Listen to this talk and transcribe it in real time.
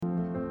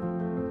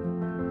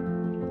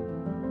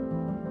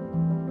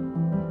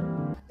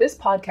This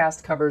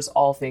podcast covers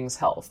all things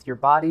health, your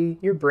body,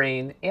 your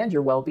brain, and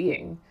your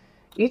well-being.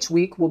 Each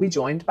week, we'll be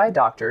joined by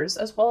doctors,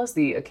 as well as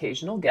the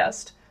occasional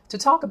guest, to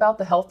talk about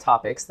the health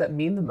topics that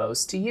mean the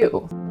most to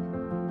you.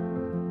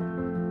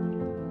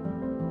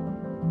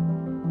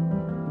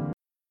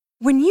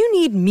 When you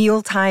need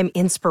mealtime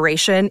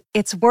inspiration,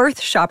 it's worth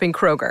shopping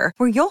Kroger,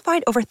 where you'll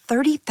find over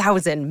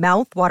 30,000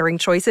 mouth-watering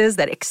choices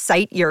that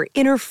excite your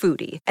inner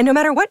foodie. And no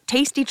matter what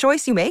tasty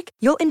choice you make,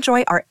 you'll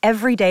enjoy our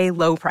everyday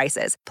low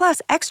prices,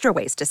 plus extra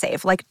ways to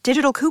save, like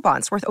digital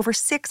coupons worth over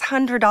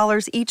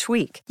 $600 each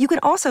week. You can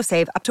also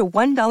save up to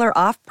 $1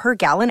 off per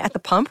gallon at the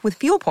pump with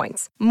fuel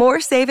points.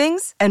 More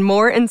savings and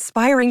more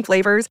inspiring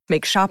flavors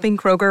make shopping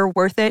Kroger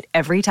worth it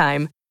every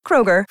time.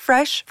 Kroger,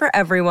 fresh for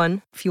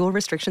everyone. Fuel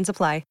restrictions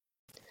apply.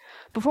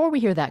 Before we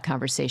hear that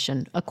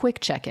conversation, a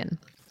quick check-in.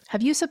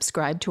 Have you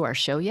subscribed to our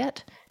show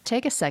yet?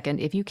 Take a second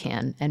if you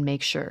can and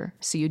make sure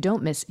so you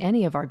don't miss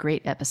any of our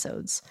great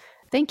episodes.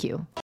 Thank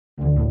you.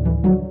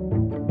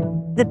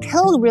 The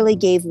pill really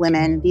gave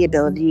women the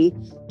ability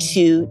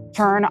to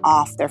turn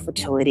off their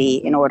fertility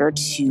in order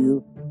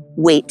to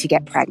wait to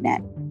get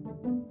pregnant.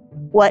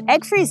 What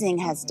egg freezing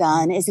has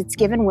done is it's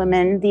given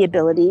women the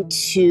ability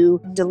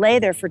to delay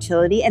their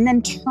fertility and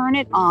then turn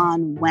it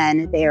on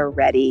when they are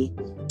ready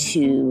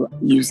to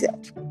use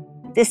it.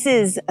 This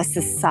is a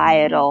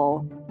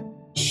societal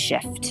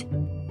shift.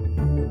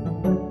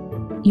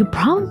 You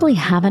probably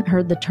haven't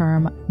heard the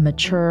term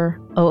mature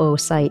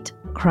oocyte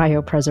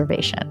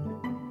cryopreservation.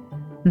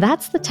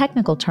 That's the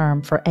technical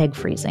term for egg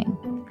freezing.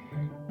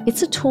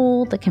 It's a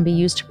tool that can be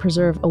used to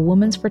preserve a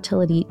woman's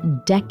fertility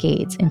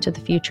decades into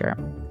the future.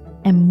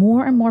 And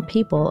more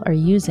people are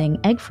using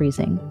egg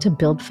freezing to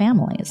build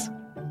families.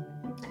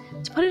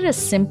 To put it as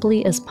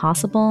simply as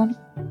possible,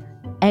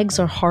 eggs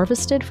are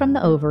harvested from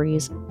the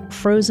ovaries,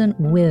 frozen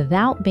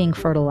without being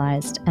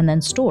fertilized, and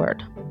then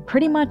stored,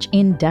 pretty much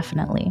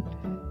indefinitely.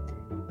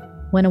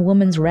 When a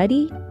woman's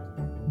ready,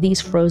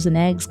 these frozen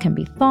eggs can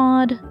be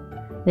thawed,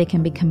 they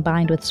can be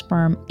combined with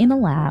sperm in a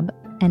lab,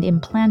 and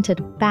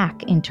implanted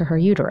back into her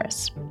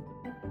uterus.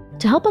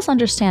 To help us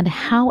understand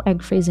how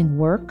egg freezing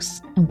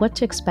works and what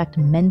to expect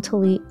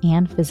mentally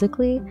and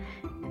physically,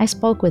 I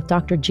spoke with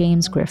Dr.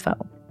 James Griffo.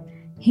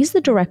 He's the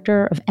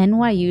director of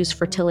NYU's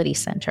Fertility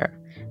Center,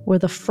 where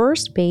the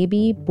first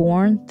baby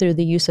born through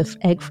the use of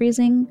egg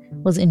freezing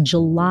was in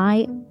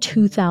July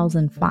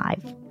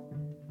 2005.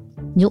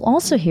 You'll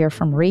also hear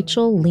from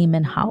Rachel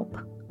Lehman Haupt,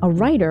 a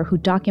writer who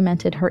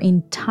documented her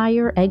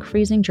entire egg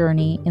freezing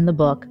journey in the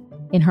book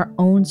In Her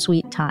Own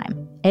Sweet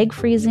Time, Egg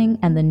Freezing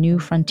and the New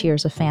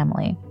Frontiers of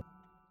Family.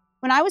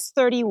 When I was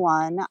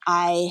 31,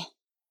 I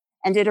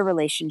ended a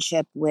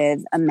relationship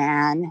with a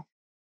man.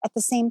 At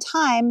the same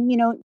time,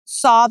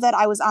 saw that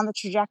I was on the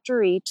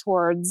trajectory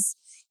towards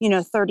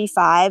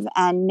 35,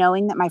 and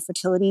knowing that my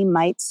fertility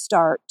might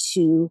start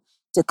to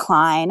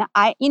decline,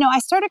 I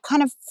started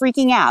kind of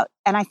freaking out.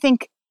 And I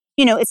think,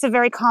 it's a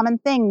very common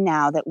thing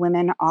now that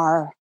women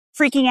are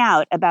freaking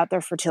out about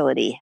their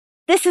fertility.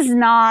 This is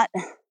not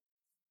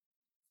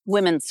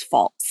women's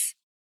faults.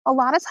 A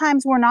lot of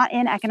times we're not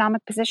in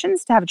economic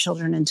positions to have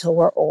children until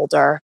we're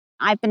older.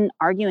 I've been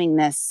arguing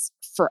this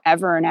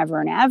forever and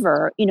ever and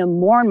ever.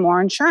 More and more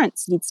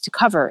insurance needs to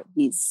cover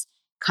these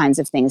kinds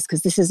of things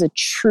because this is a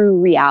true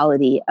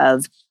reality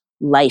of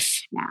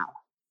life now.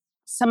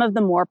 Some of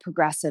the more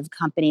progressive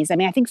companies, I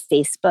think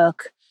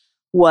Facebook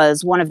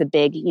was one of the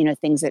big,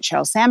 things that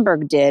Sheryl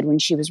Sandberg did when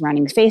she was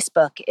running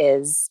Facebook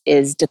is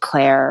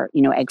declare,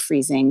 egg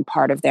freezing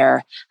part of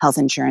their health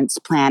insurance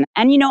plan.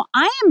 And,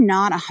 I am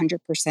not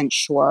 100%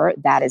 sure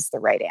that is the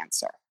right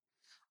answer.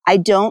 I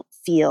don't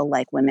feel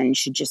like women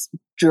should just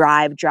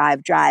drive,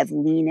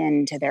 lean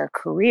into their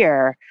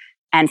career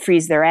and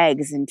freeze their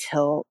eggs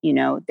until,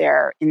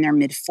 they're in their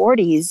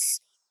mid-40s.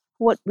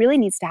 What really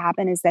needs to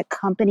happen is that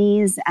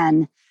companies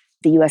and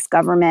the U.S.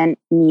 government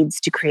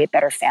needs to create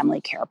better family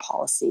care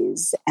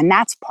policies. And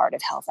that's part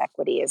of health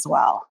equity as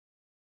well.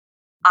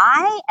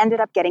 I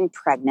ended up getting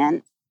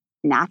pregnant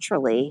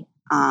naturally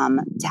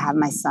to have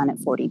my son at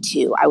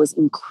 42. I was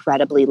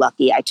incredibly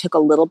lucky. I took a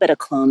little bit of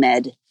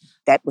Clomid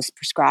that was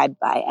prescribed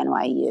by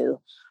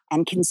NYU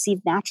and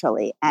conceived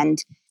naturally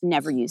and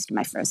never used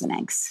my frozen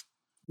eggs.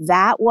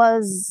 That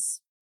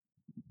was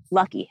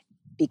lucky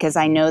because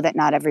I know that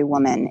not every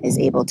woman is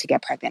able to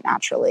get pregnant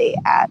naturally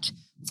at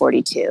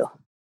 42.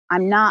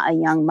 I'm not a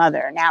young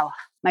mother. Now,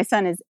 my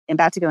son is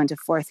about to go into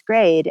 4th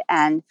grade,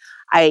 and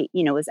I,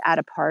 was at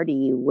a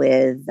party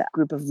with a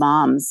group of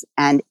moms,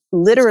 and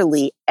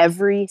literally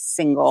every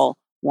single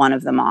one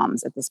of the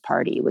moms at this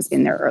party was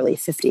in their early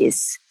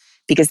 50s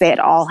because they had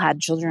all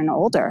had children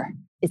older.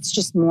 It's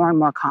just more and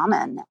more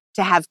common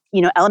to have,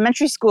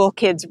 elementary school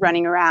kids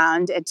running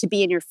around and to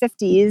be in your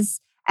 50s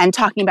and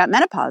talking about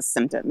menopause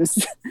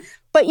symptoms.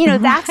 But,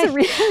 that's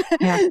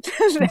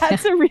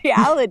that's a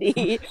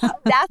reality.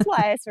 That's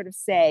why I sort of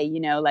say,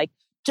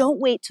 don't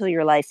wait till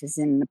your life is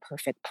in the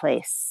perfect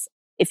place.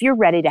 If you're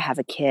ready to have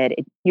a kid,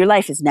 your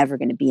life is never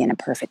going to be in a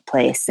perfect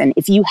place. And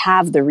if you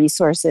have the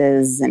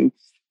resources and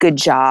good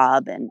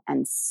job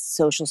and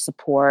social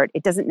support,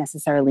 it doesn't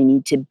necessarily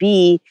need to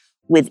be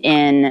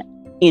within,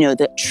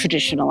 the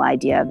traditional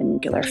idea of a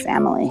nuclear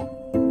family.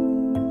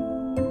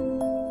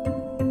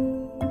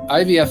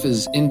 IVF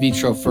is in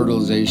vitro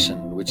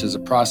fertilization, which is a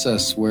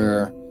process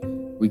where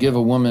we give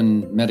a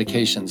woman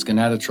medications,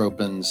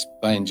 gonadotropins,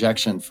 by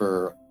injection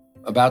for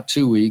about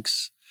 2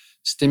 weeks,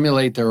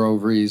 stimulate their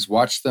ovaries,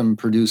 watch them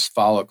produce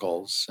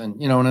follicles.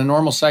 And, in a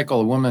normal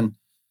cycle, a woman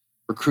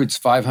recruits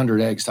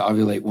 500 eggs to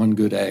ovulate one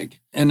good egg.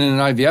 And in an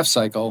IVF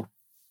cycle,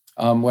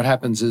 what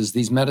happens is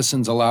these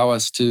medicines allow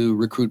us to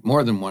recruit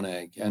more than one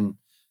egg, and,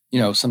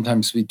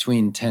 sometimes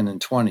between 10 and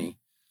 20.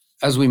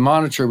 As we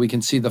monitor, we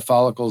can see the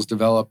follicles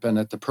develop, and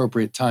at the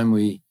appropriate time,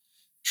 we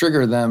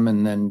trigger them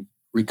and then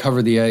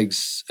recover the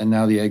eggs, and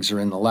now the eggs are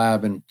in the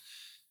lab. And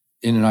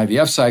in an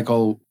IVF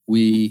cycle,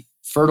 we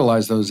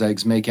fertilize those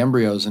eggs, make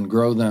embryos, and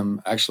grow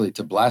them actually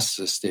to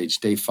blastocyst stage,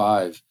 day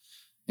 5.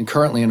 And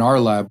currently in our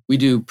lab, we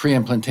do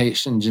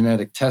pre-implantation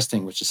genetic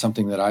testing, which is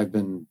something that I've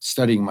been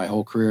studying my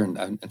whole career, and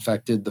in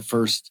fact did the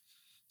first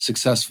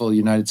successful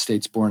United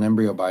States-born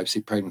embryo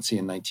biopsy pregnancy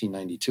in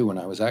 1992 when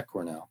I was at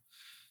Cornell.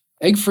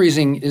 Egg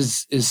freezing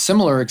is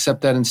similar,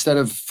 except that instead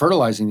of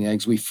fertilizing the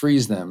eggs, we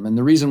freeze them. And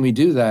the reason we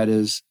do that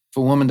is if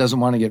a woman doesn't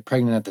want to get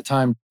pregnant at the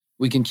time,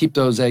 we can keep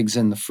those eggs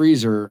in the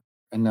freezer.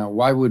 And now,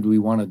 why would we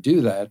want to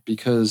do that?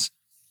 Because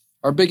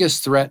our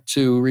biggest threat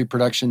to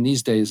reproduction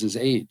these days is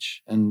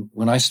age. And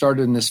when I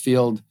started in this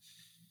field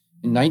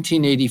in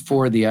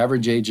 1984, the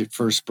average age at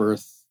first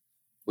birth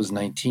was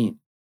 19.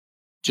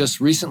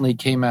 Just recently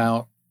came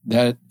out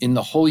that in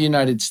the whole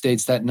United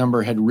States, that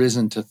number had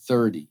risen to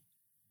 30.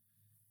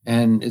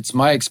 And it's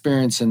my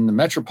experience in the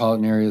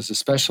metropolitan areas,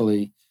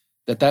 especially,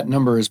 that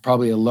number is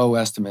probably a low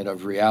estimate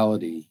of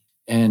reality.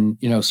 And,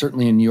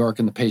 certainly in New York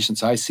and the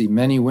patients I see,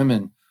 many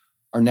women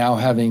are now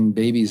having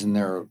babies in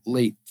their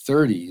late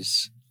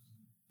 30s,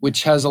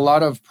 which has a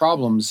lot of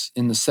problems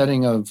in the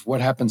setting of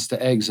what happens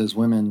to eggs as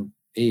women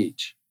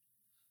age.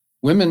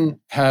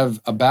 Women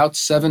have about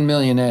 7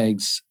 million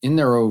eggs in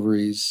their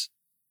ovaries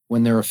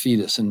when they're a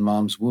fetus in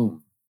mom's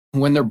womb.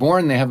 When they're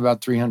born, they have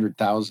about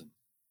 300,000,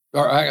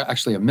 or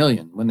actually 1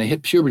 million. When they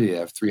hit puberty, they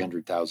have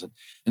 300,000.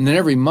 And then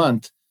every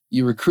month,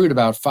 you recruit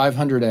about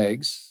 500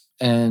 eggs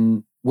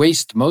and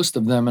waste most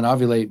of them and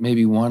ovulate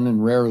maybe 1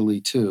 and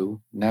rarely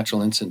 2.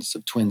 Natural incidence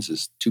of twins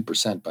is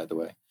 2%, by the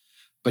way.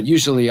 But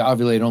usually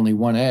ovulate only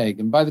 1 egg.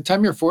 And by the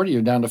time you're 40,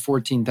 you're down to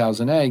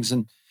 14,000 eggs.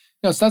 And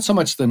it's not so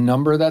much the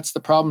number that's the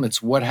problem.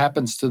 It's what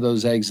happens to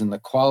those eggs and the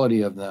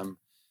quality of them.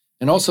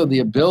 And also the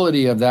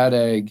ability of that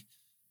egg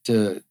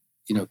to,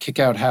 kick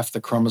out half the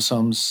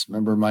chromosomes.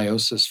 Remember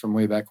meiosis from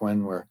way back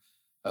when, where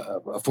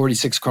a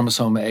 46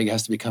 chromosome egg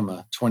has to become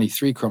a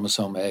 23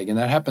 chromosome egg. And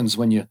that happens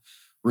when you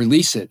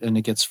release it and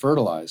it gets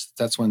fertilized.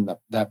 That's when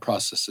that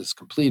process is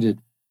completed.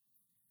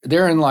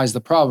 Therein lies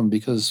the problem,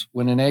 because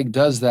when an egg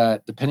does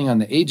that, depending on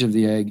the age of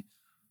the egg,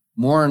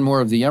 more and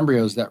more of the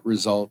embryos that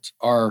result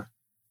are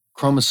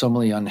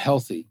chromosomally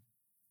unhealthy.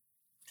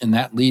 And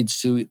that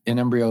leads to an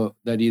embryo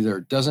that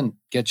either doesn't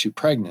get you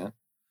pregnant,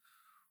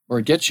 or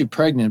it gets you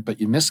pregnant but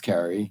you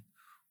miscarry,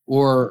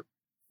 or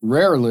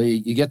rarely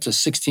you get to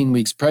 16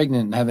 weeks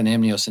pregnant and have an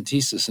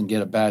amniocentesis and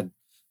get a bad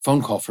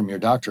phone call from your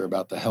doctor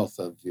about the health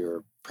of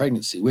your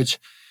pregnancy, which,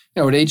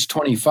 at age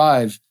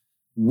 25,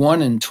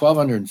 1 in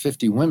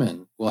 1,250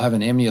 women will have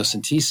an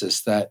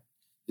amniocentesis that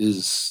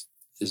is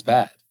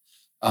bad.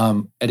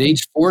 At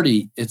age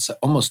 40, it's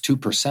almost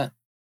 2%.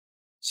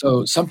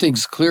 So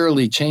something's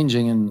clearly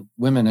changing in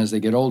women as they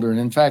get older. And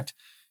in fact,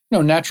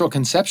 natural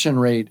conception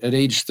rate at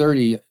age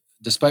 30,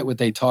 despite what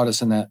they taught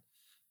us in that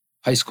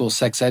high school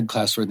sex ed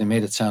class where they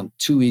made it sound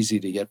too easy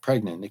to get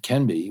pregnant. It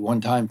can be.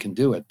 One time can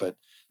do it, but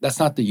that's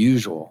not the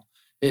usual.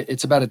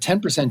 It's about a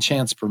 10%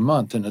 chance per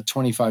month in a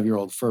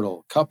 25-year-old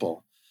fertile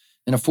couple.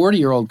 In a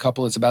 40-year-old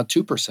couple, it's about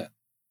 2%.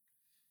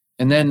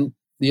 And then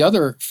the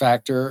other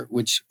factor,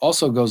 which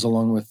also goes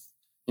along with,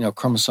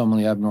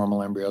 chromosomally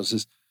abnormal embryos,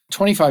 is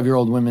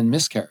 25-year-old women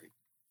miscarry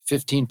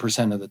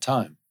 15% of the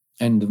time.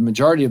 And the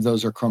majority of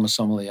those are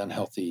chromosomally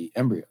unhealthy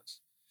embryos.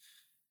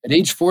 At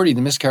age 40,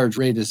 the miscarriage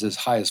rate is as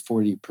high as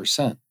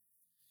 40%.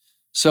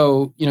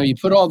 So, you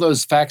put all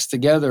those facts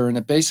together, and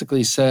it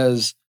basically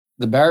says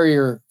the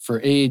barrier for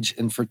age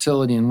and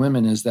fertility in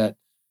women is that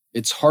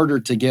it's harder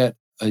to get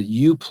a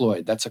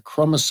euploid. That's a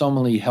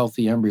chromosomally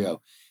healthy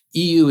embryo.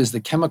 EU is the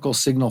chemical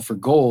signal for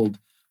gold.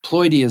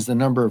 Ploidy is the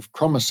number of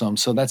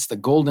chromosomes. So that's the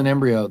golden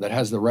embryo that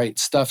has the right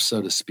stuff,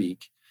 so to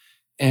speak.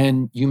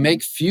 And you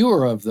make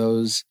fewer of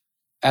those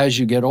as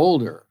you get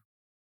older.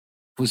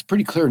 It was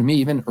pretty clear to me,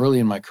 even early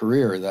in my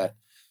career, that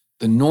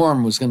the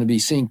norm was going to be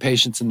seeing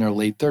patients in their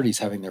late 30s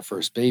having their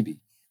first baby.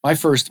 My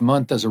first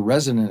month as a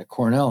resident at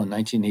Cornell in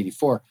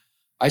 1984,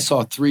 I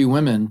saw 3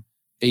 women,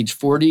 age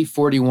 40,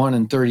 41,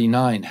 and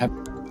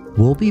 39.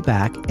 We'll be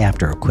back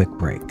after a quick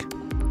break.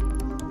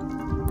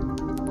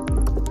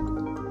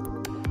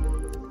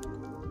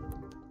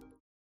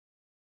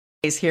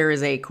 Here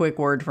is a quick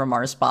word from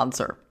our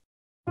sponsor.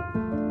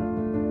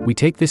 We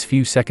take this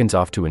few seconds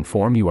off to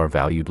inform you, our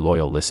valued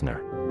loyal listener,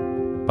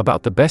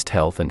 about the best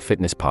health and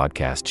fitness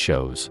podcast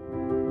shows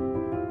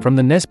from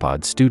the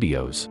Nezpod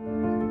studios.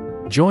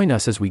 Join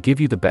us as we give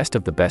you the best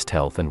of the best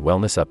health and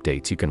wellness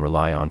updates you can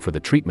rely on for the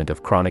treatment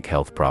of chronic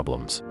health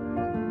problems.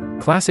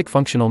 Classic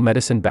functional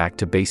medicine back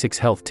to basics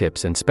health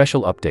tips and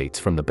special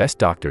updates from the best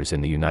doctors in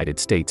the United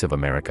States of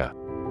America.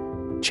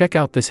 Check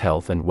out this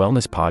health and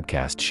wellness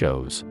podcast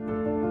shows.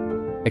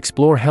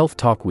 Explore Health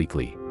Talk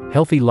Weekly,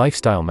 Healthy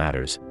Lifestyle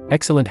Matters,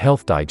 Excellent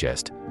Health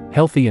Digest,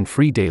 Healthy and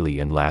Free Daily,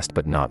 and last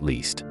but not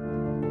least,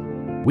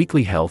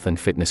 Weekly Health and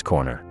Fitness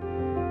Corner.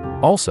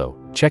 Also,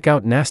 check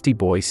out Nasty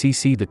Boy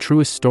CC, the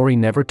truest story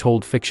never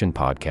told fiction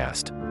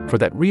podcast, for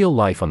that real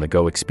life on the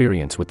go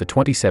experience with the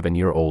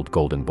 27-year-old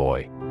golden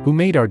boy, who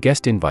made our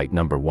guest invite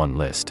 #1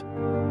 list.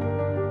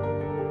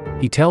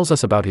 He tells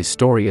us about his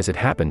story as it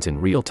happens in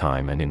real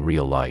time and in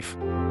real life.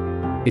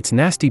 It's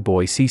Nasty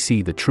Boy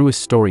CC, the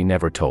truest story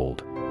never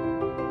told.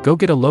 Go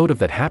get a load of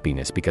that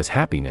happiness, because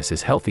happiness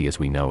is healthy as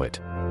we know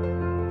it.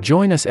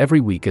 Join us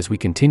every week as we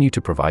continue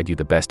to provide you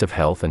the best of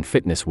health and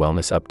fitness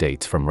wellness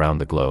updates from around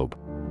the globe.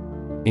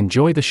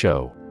 Enjoy the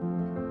show.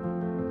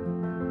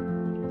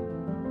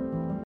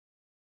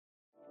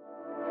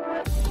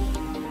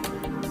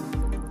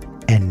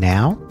 And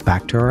now,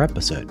 back to our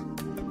episode.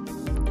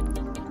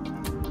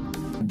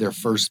 Their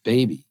first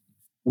baby,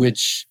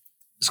 which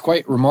is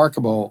quite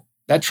remarkable.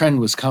 That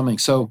trend was coming.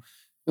 So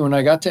when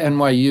I got to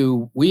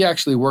NYU, we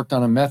actually worked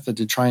on a method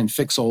to try and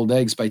fix old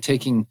eggs by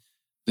taking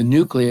the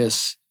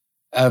nucleus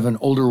of an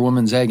older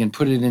woman's egg and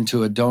put it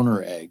into a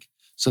donor egg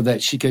so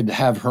that she could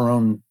have her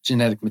own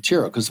genetic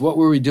material. Because what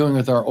were we doing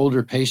with our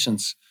older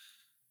patients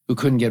who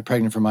couldn't get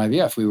pregnant from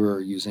IVF? We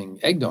were using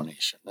egg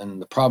donation.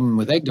 And the problem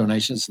with egg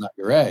donation is not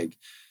your egg.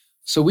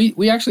 So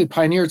we actually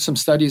pioneered some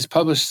studies,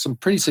 published some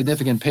pretty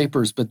significant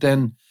papers, but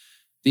then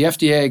the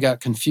FDA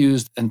got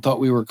confused and thought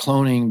we were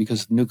cloning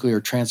because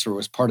nuclear transfer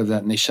was part of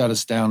that, and they shut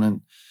us down,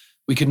 and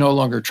we could no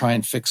longer try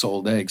and fix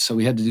old eggs, so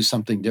we had to do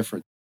something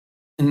different.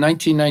 In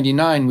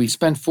 1999, we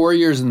spent 4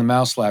 years in the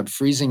mouse lab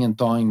freezing and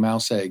thawing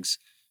mouse eggs,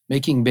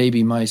 making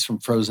baby mice from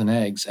frozen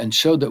eggs, and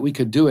showed that we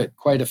could do it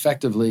quite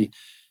effectively.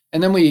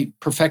 And then we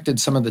perfected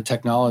some of the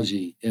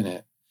technology in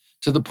it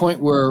to the point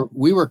where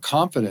we were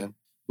confident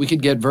we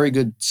could get very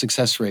good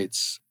success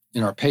rates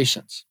in our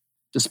patients.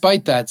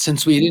 Despite that,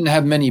 since we didn't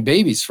have many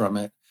babies from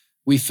it,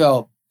 we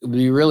felt it would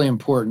be really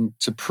important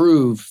to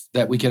prove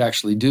that we could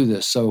actually do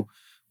this. So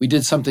we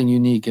did something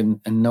unique, and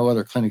no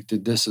other clinic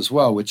did this as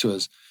well, which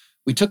was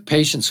we took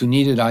patients who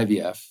needed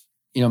IVF.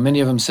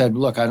 Many of them said,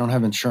 look, I don't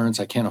have insurance.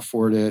 I can't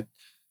afford it.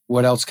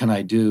 What else can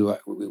I do?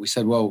 We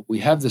said, well, we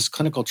have this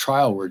clinical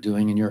trial we're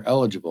doing and you're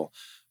eligible.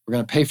 We're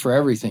going to pay for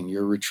everything,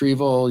 your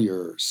retrieval,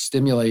 your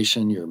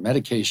stimulation, your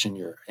medication,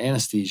 your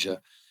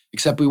anesthesia,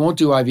 except we won't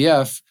do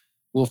IVF.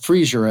 We'll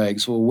freeze your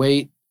eggs. We'll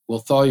wait. We'll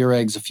thaw your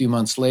eggs a few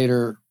months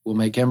later. We'll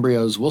make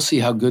embryos. We'll see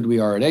how good we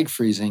are at egg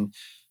freezing,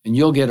 and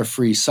you'll get a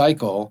free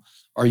cycle.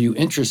 Are you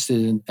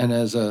interested in, and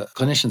as a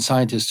clinician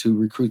scientist who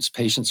recruits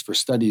patients for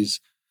studies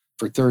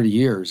for 30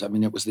 years, I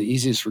mean, it was the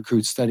easiest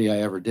recruit study I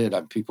ever did.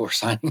 People were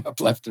signing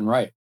up left and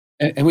right.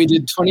 And we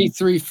did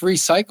 23 free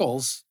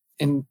cycles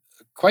in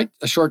quite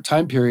a short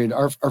time period.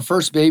 Our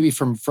first baby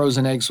from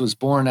frozen eggs was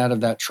born out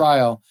of that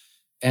trial,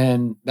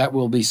 and that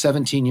will be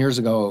 17 years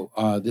ago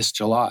this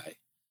July.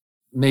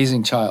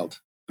 Amazing child,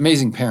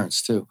 amazing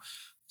parents too.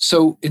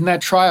 So in that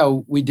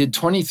trial, we did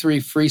 23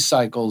 free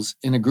cycles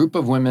in a group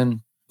of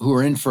women who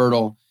were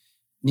infertile,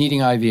 needing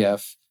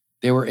IVF.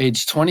 They were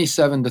aged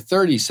 27 to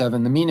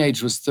 37. The mean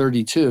age was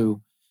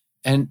 32.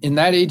 And in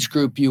that age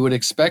group, you would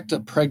expect a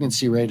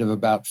pregnancy rate of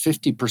about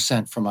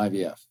 50% from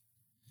IVF.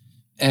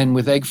 And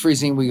with egg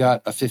freezing, we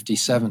got a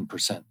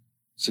 57%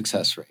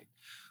 success rate,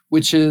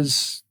 which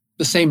is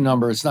the same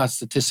number. It's not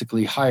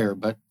statistically higher,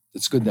 but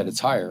it's good that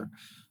it's higher.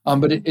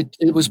 But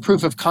it was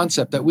proof of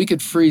concept that we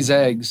could freeze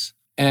eggs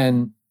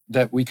and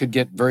that we could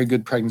get very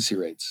good pregnancy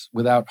rates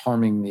without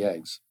harming the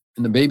eggs.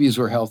 And the babies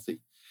were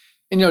healthy.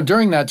 And,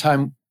 during that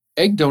time,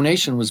 egg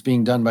donation was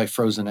being done by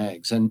frozen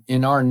eggs. And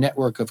in our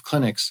network of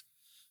clinics,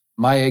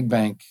 My Egg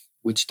Bank,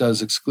 which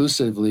does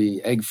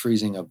exclusively egg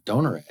freezing of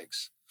donor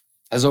eggs,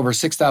 has over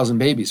 6,000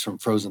 babies from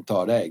frozen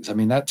thawed eggs. I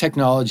mean, that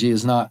technology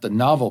is not the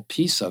novel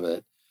piece of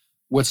it.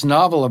 What's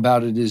novel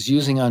about it is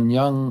using on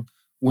young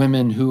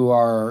women who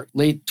are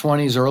late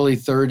 20s, early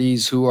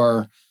 30s, who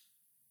are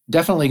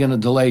definitely going to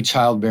delay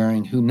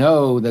childbearing, who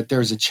know that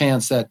there's a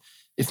chance that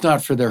if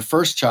not for their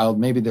first child,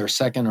 maybe their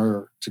second,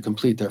 or to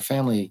complete their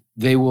family,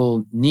 they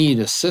will need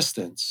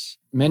assistance.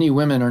 Many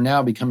women are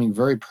now becoming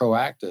very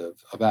proactive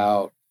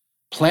about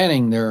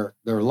planning their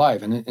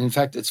life. And in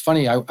fact, it's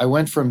funny, I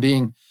went from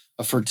being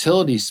a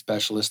fertility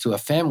specialist to a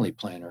family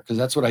planner, because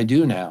that's what I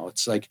do now.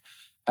 It's like,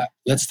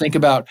 let's think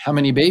about how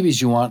many babies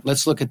you want.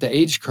 Let's look at the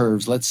age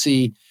curves. Let's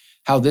see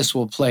how this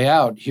will play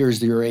out.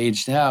 Here's your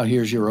age now.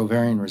 Here's your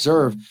ovarian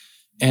reserve.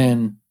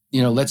 And,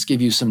 let's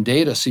give you some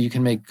data so you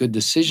can make good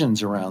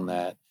decisions around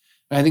that.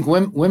 And I think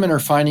women are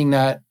finding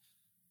that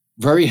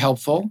very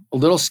helpful, a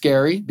little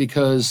scary,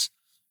 because,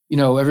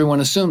 everyone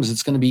assumes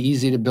it's going to be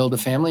easy to build a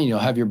family. You'll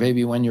have your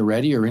baby when you're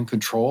ready or in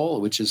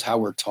control, which is how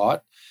we're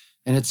taught.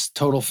 And it's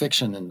total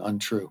fiction and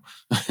untrue.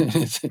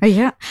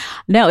 Yeah.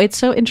 No, it's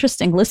so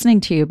interesting listening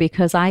to you,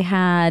 because I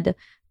had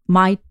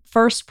my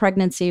first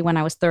pregnancy when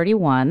I was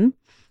 31.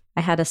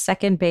 I had a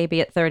second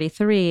baby at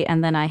 33,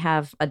 and then I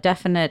have a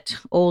definite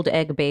old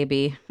egg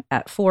baby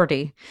at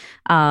 40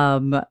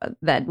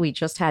 that we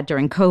just had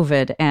during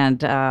COVID.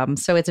 And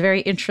so it's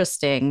very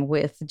interesting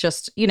with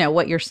just,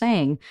 what you're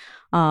saying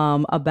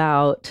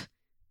about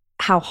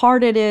how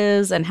hard it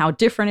is and how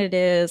different it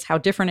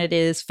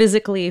is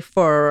physically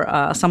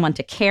for someone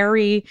to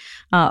carry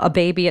a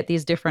baby at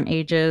these different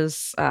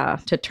ages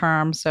to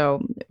term.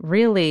 So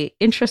really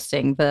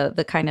interesting,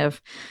 the kind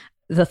of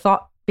the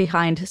thought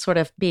behind sort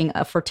of being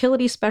a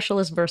fertility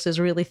specialist versus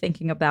really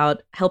thinking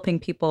about helping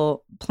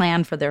people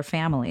plan for their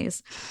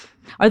families.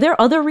 Are there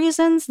other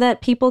reasons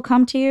that people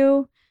come to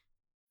you?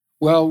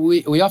 Well,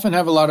 we often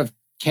have a lot of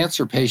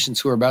cancer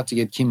patients who are about to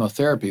get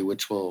chemotherapy,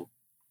 which will,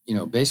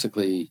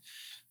 basically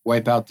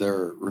wipe out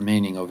their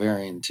remaining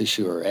ovarian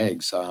tissue or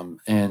eggs.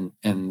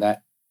 And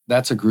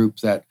that's a group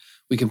that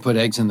we can put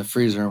eggs in the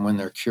freezer, and when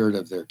they're cured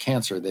of their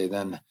cancer, they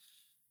then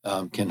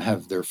can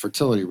have their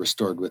fertility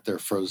restored with their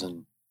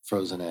frozen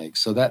eggs.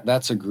 So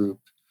that's a group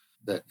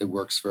that it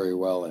works very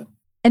well in.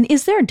 And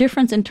is there a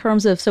difference in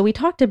terms of, so we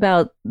talked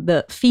about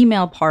the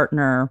female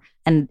partner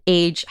and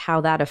age,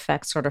 how that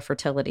affects sort of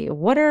fertility.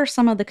 What are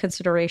some of the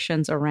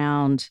considerations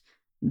around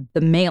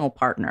the male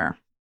partner?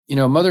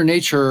 Mother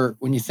Nature,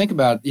 when you think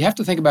about it, you have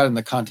to think about it in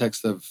the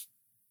context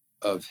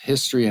of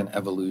history and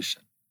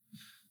evolution.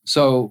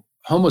 So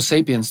Homo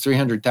sapiens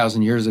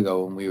 300,000 years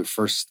ago, when we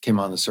first came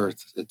on this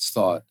earth, it's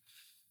thought,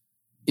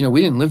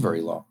 we didn't live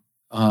very long.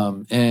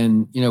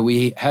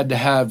 We had to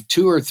have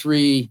 2 or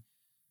 3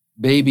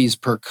 babies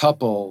per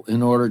couple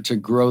in order to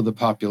grow the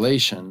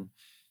population.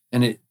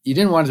 And you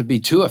didn't want it to be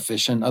too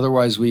efficient.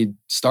 Otherwise, we'd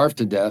starve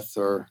to death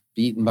or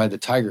be eaten by the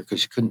tiger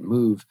because you couldn't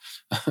move.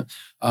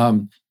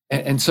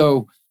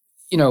 So,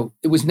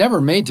 it was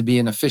never made to be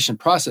an efficient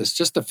process,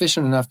 just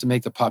efficient enough to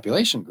make the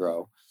population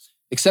grow,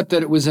 except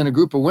that it was in a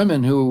group of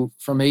women who,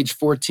 from age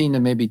 14 to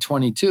maybe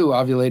 22,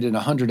 ovulated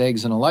 100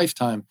 eggs in a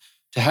lifetime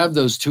to have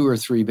those 2 or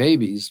 3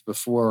 babies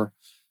before,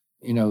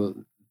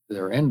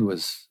 their end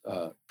was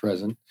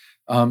present.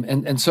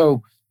 And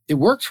so it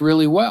worked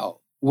really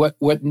well. What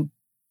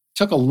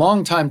took a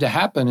long time to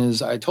happen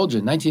is, I told you,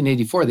 in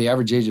 1984, the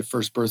average age of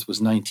first birth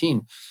was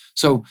 19.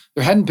 So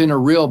there hadn't been a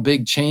real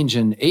big change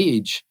in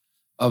age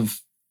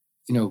of,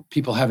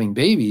 people having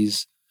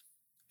babies.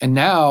 And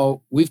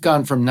now we've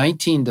gone from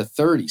 19 to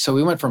 30. So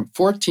we went from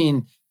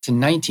 14 to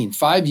 19,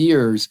 5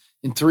 years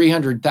in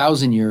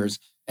 300,000 years.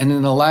 And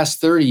in the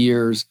last 30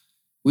 years,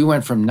 we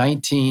went from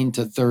 19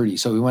 to 30.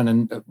 So we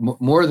went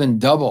more than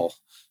double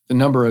the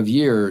number of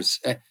years.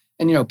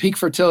 And peak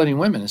fertility in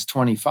women is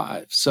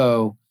 25.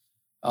 So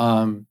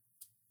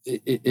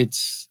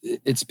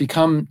it's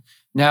become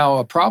now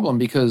a problem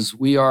because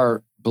we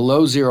are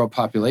below zero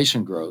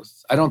population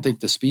growth. I don't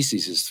think the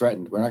species is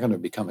threatened. We're not going to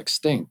become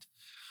extinct.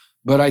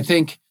 But I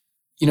think,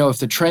 if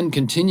the trend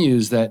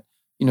continues that,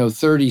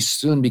 30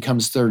 soon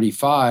becomes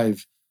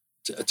 35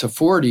 to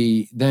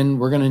 40, then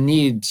we're going to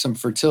need some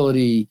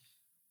fertility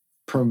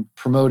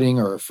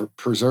promoting or for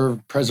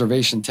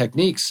preservation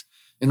techniques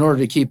in order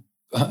to keep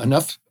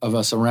enough of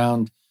us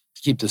around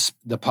to keep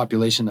the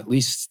population at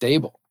least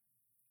stable.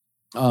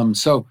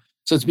 So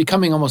it's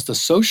becoming almost a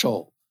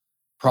social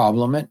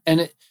problem.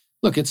 And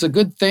it's a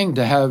good thing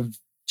to have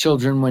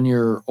children when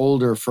you're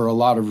older for a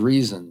lot of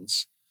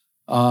reasons.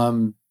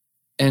 And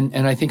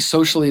I think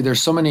socially,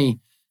 there's so many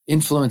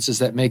influences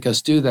that make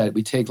us do that.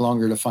 We take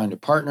longer to find a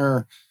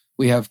partner.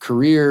 We have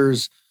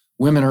careers.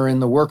 Women are in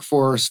the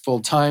workforce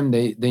full time.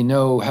 They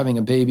know having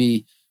a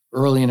baby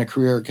early in a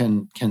career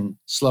can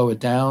slow it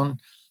down.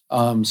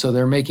 So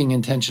they're making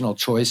intentional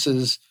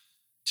choices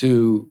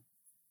to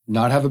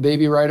not have a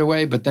baby right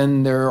away, but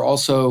then they're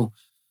also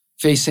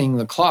facing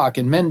the clock,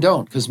 and men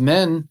don't, because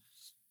men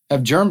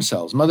have germ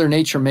cells. Mother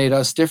Nature made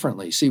us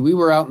differently. See, we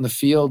were out in the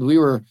field, we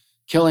were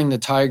killing the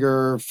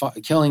tiger,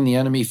 killing the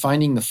enemy,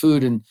 finding the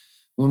food, and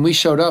when we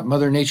showed up,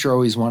 Mother Nature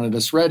always wanted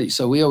us ready.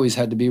 So we always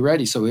had to be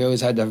ready. So we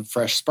always had to have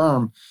fresh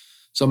sperm.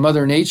 So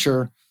Mother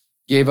Nature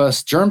gave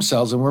us germ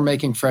cells, and we're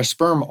making fresh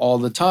sperm all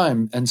the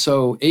time. And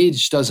so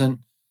age doesn't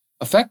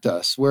affect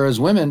us. Whereas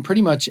women,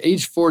 pretty much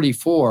age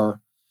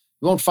 44,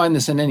 you won't find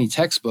this in any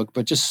textbook,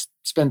 but just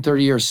spend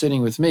 30 years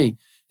sitting with me.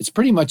 It's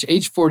pretty much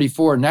age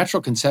 44,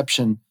 natural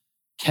conception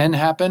can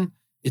happen.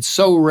 It's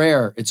so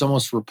rare, it's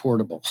almost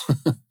reportable.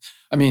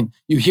 I mean,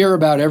 you hear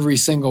about every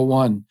single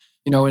one.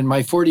 In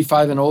my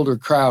 45 and older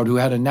crowd who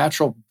had a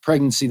natural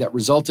pregnancy that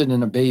resulted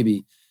in a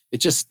baby, it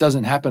just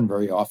doesn't happen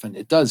very often.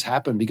 It does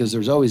happen because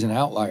there's always an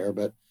outlier,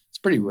 but it's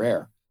pretty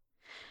rare.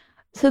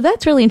 So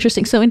that's really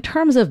interesting. So in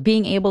terms of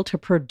being able to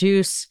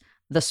produce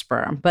the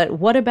sperm, but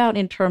what about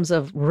in terms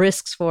of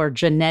risks for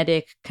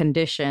genetic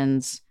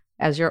conditions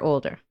as you're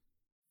older?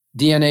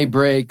 DNA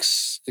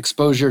breaks,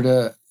 exposure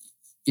to,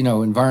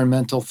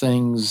 environmental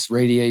things,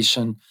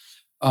 radiation.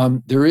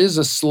 There is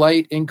a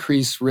slight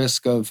increased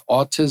risk of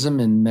autism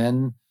in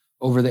men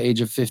over the age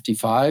of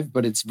 55,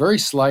 but it's very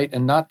slight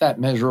and not that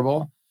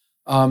measurable.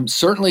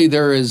 Certainly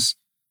there is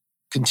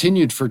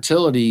continued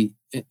fertility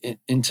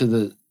into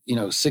the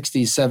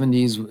 60s,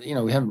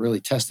 70s, we haven't really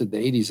tested the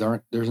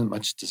 80s. There isn't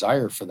much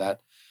desire for that.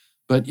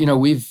 But,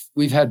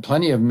 we've had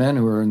plenty of men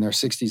who are in their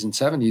 60s and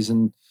 70s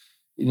and,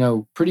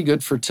 pretty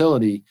good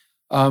fertility.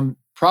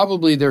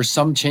 Probably there's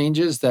some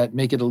changes that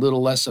make it a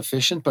little less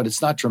efficient, but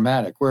it's not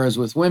dramatic. Whereas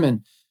with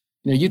women,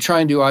 you try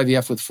and do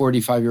IVF with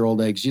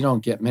 45-year-old eggs, you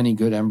don't get many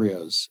good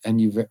embryos and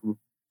you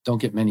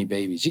don't get many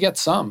babies. You get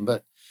some,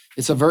 but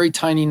it's a very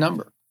tiny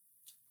number.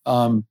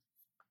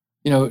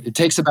 It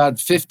takes about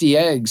 50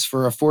 eggs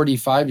for a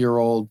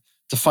 45-year-old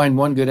to find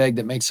one good egg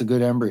that makes a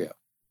good embryo.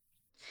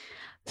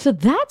 So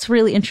that's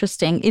really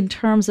interesting in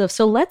terms of,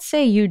 so let's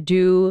say you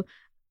do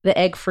the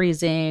egg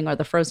freezing or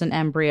the frozen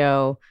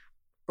embryo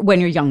when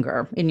you're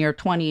younger, in your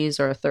 20s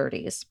or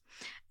 30s,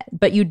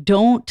 but you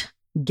don't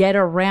get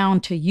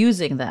around to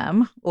using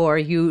them, or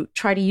you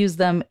try to use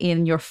them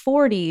in your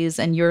 40s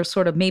and you're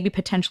sort of maybe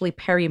potentially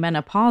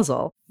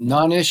perimenopausal.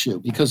 Non-issue,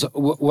 because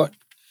what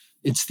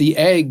it's the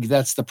egg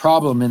that's the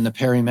problem in the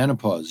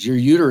perimenopause. Your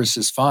uterus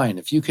is fine.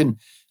 If you can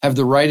have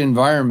the right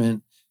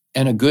environment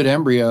and a good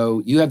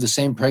embryo, you have the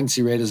same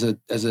pregnancy rate as a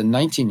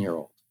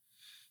 19-year-old.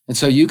 And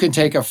so you can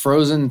take a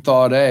frozen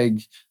thawed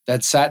egg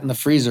that sat in the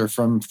freezer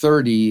from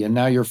 30 and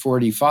now you're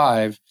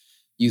 45.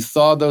 You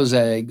thaw those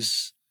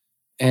eggs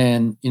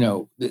and,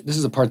 this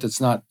is a part that's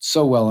not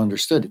so well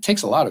understood. It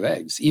takes a lot of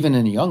eggs, even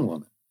in a young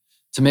woman,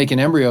 to make an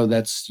embryo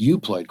that's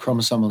euploid,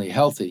 chromosomally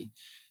healthy.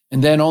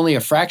 And then only a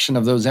fraction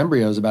of those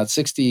embryos, about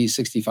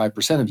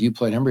 65% of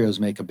euploid embryos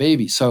make a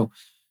baby. So,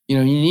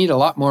 you need a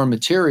lot more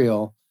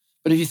material.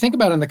 But if you think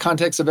about it in the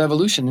context of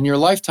evolution, in your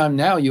lifetime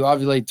now, you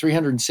ovulate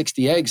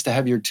 360 eggs to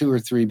have your 2 or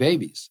 3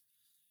 babies.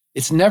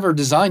 It's never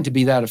designed to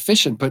be that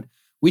efficient, but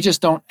we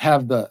just don't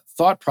have the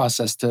thought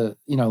process to,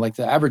 like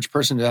the average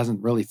person who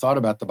hasn't really thought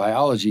about the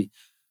biology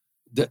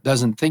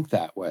doesn't think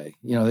that way.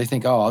 They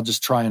think, oh, I'll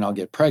just try and I'll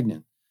get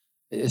pregnant.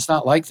 It's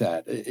not like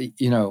that.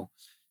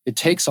 It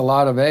takes a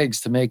lot of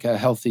eggs to make a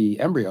healthy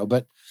embryo.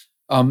 But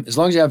as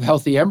long as you have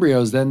healthy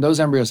embryos, then those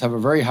embryos have a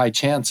very high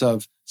chance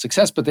of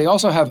success, but they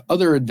also have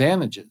other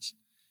advantages.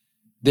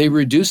 They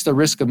reduce the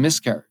risk of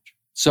miscarriage.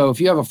 So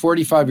if you have a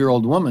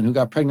 45-year-old woman who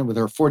got pregnant with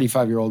her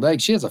 45-year-old egg,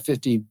 she has a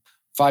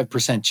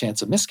 55%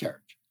 chance of miscarriage.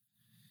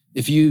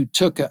 If you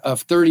took a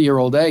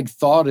 30-year-old egg,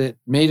 thawed it,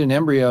 made an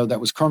embryo that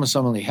was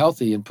chromosomally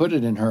healthy and put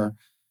it in her,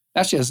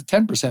 now she has a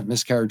 10%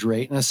 miscarriage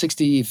rate and a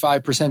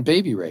 65%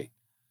 baby rate.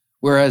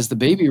 Whereas the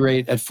baby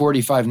rate at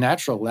 45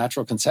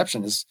 natural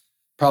conception is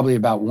probably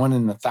about 1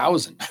 in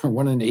 1,000 or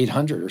 1 in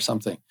 800 or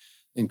something,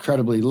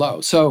 incredibly low.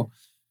 So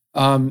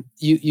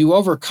you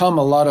overcome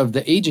a lot of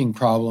the aging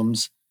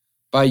problems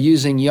by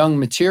using young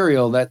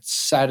material that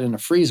sat in a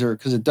freezer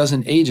because it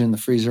doesn't age in the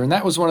freezer. And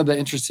that was one of the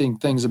interesting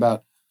things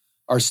about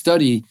our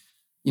study.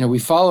 We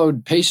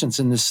followed patients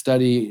in this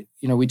study.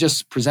 We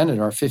just presented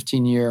our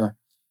 15-year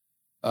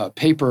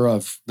paper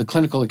of the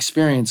clinical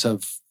experience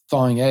of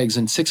thawing eggs,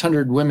 and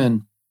 600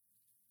 women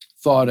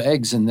thawed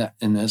eggs in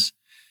this.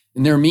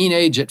 And their mean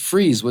age at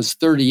freeze was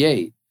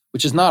 38,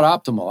 which is not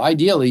optimal.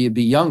 Ideally, you'd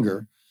be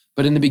younger.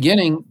 But in the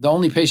beginning, the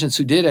only patients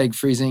who did egg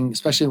freezing,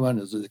 especially when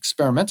it was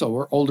experimental,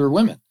 were older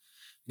women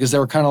because they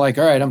were kind of like,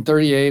 all right, I'm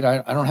 38.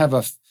 I don't have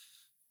a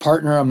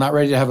partner. I'm not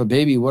ready to have a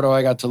baby. What do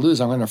I got to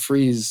lose? I'm going to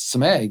freeze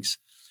some eggs.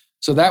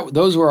 So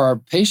those were our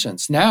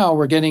patients. Now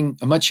we're getting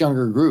a much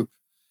younger group.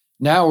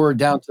 Now we're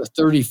down to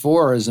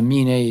 34 as a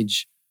mean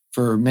age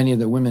for many of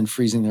the women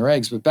freezing their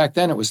eggs. But back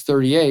then it was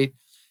 38.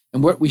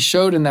 And what we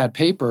showed in that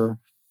paper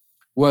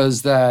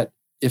was that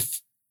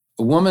if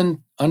a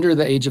woman under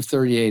the age of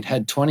 38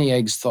 had 20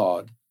 eggs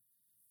thawed,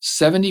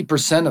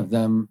 70% of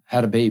them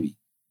had a baby.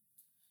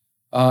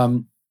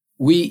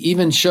 We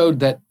even showed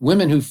that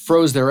women who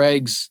froze their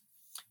eggs,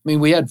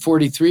 we had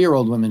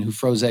 43-year-old women who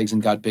froze eggs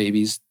and got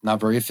babies, not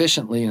very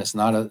efficiently, and it's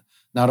not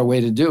a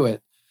way to do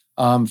it.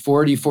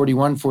 40,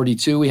 41,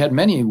 42, we had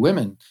many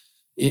women,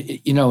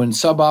 in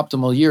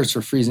suboptimal years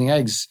for freezing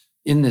eggs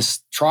in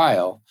this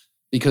trial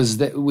because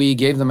we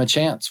gave them a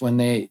chance when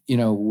they,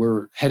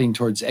 were heading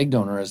towards egg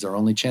donor as their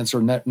only chance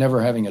or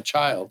never having a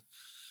child.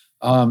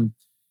 But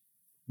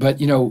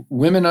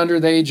women under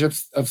the age of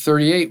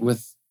 38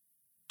 with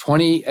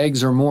 20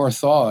 eggs or more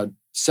thawed,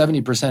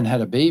 70%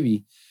 had a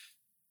baby.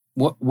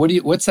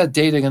 What's that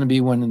data going to be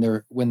when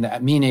the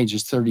mean age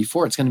is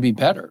 34? It's going to be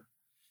better.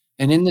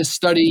 And in this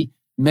study,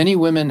 many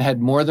women had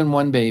more than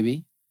one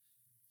baby.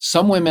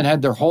 Some women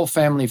had their whole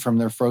family from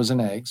their frozen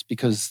eggs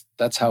because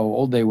that's how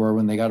old they were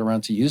when they got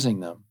around to using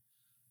them.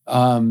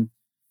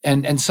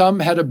 And some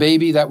had a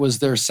baby that was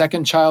their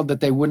second child that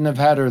they wouldn't have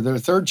had or their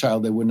third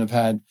child they wouldn't have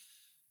had,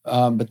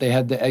 but they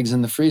had the eggs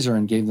in the freezer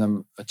and gave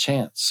them a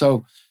chance.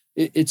 So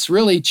it's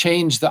really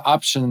changed the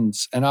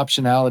options and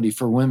optionality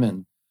for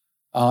women.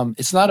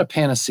 It's not a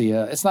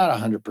panacea. It's not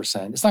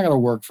 100%. It's not going to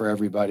work for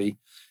everybody.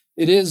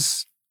 It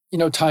is,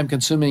 time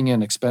consuming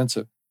and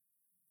expensive,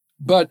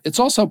 but it's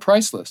also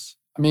priceless.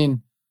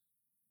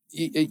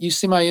 You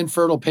see my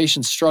infertile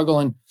patients struggle.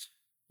 And,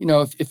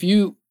 if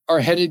you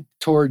are headed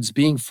towards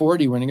being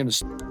 40, when you're going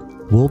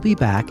to... We'll be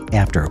back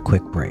after a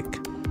quick break.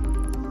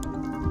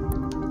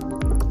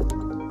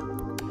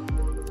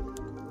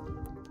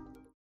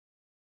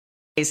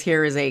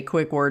 Here is a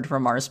quick word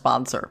from our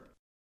sponsor.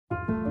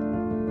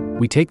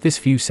 We take this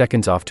few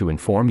seconds off to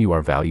inform you,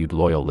 our valued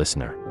loyal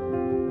listener,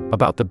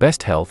 about the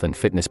best health and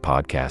fitness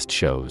podcast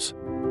shows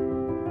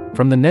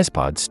from the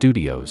Nezpod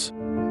studios.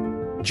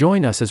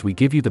 Join us as we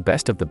give you the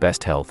best of the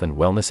best health and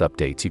wellness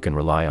updates you can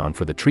rely on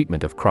for the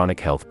treatment of chronic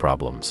health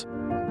problems.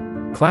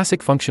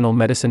 Classic functional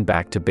medicine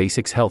back to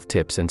basics health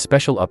tips and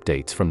special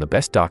updates from the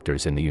best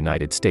doctors in the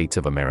United States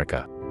of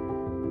America.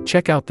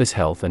 Check out this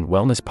health and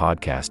wellness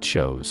podcast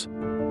shows.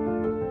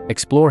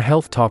 Explore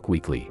Health Talk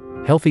Weekly,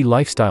 Healthy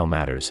Lifestyle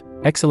Matters,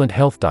 Excellent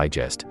Health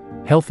Digest,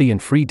 Healthy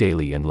and Free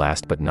Daily, and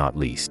last but not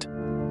least,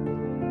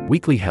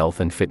 Weekly Health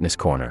and Fitness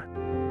Corner.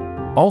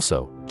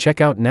 Also,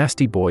 check out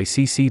Nasty Boy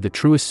CC, the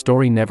truest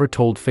story never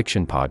told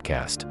fiction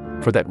podcast,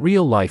 for that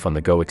real life on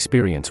the go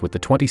experience with the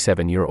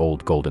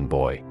 27-year-old golden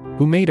boy,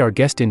 who made our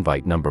guest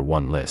invite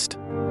 #1 list.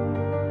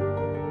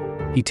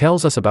 He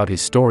tells us about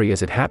his story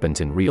as it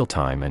happens in real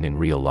time and in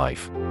real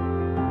life.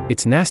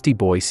 It's Nasty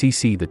Boy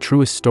CC, the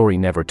truest story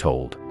never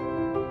told.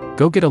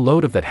 Go get a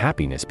load of that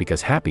happiness,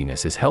 because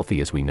happiness is healthy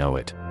as we know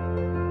it.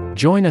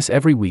 Join us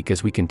every week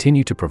as we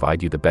continue to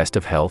provide you the best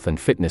of health and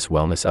fitness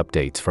wellness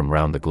updates from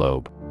around the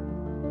globe.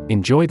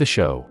 Enjoy the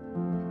show.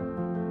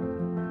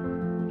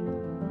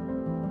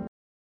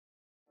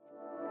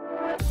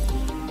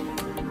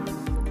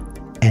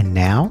 And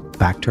now,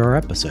 back to our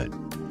episode.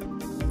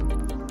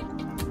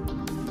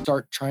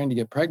 Start trying to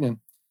get pregnant,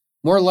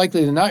 more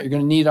likely than not, you're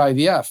going to need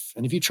IVF.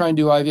 And if you try and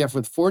do IVF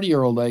with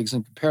 40-year-old eggs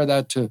and compare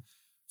that to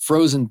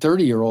frozen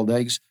 30-year-old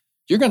eggs,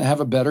 you're going to have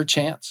a better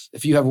chance.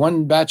 If you have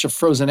one batch of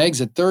frozen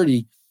eggs at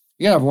 30,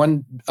 you're going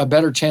to have a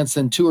better chance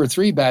than 2 or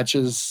 3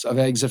 batches of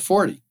eggs at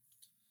 40.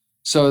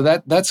 So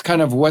that's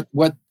kind of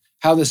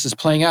how this is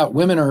playing out.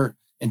 Women are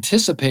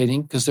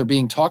anticipating, because they're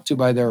being talked to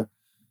by their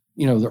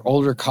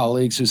older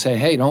colleagues who say,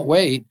 "Hey, don't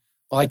wait.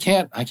 Well, I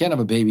can't have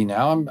a baby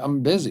now.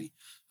 I'm busy."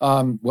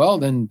 Well,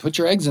 then put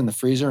your eggs in the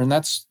freezer, and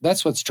that's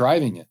what's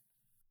driving it.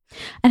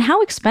 And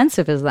how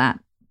expensive is that?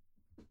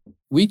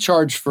 We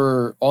charge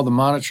for all the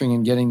monitoring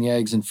and getting the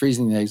eggs and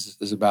freezing the eggs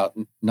is about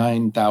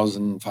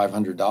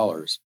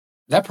 $9,500.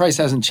 That price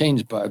hasn't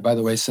changed, by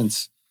the way,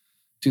 since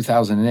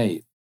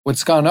 2008.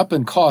 What's gone up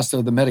in cost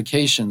are the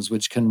medications,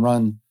 which can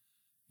run,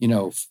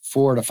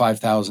 $4,000 to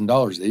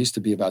 $5,000. They used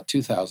to be about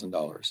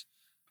 $2,000.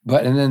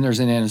 And then there's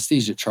an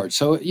anesthesia charge.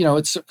 So,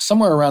 it's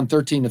somewhere around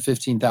 $13,000 to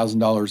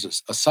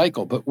 $15,000 a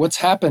cycle. But what's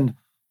happened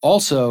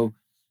also,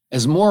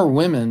 as more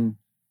women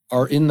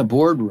are in the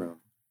boardroom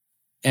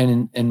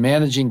and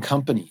managing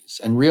companies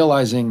and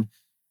realizing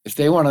if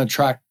they want to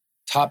attract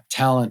top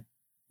talent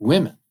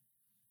women,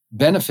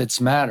 benefits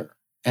matter.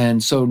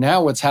 And so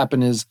now what's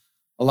happened is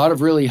a lot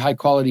of really high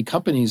quality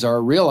companies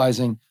are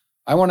realizing,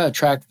 I want to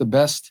attract the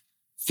best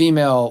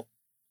female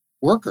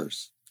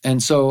workers.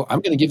 And so I'm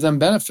going to give them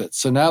benefits.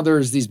 So now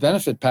there's these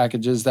benefit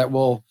packages that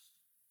will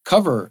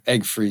cover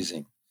egg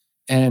freezing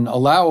and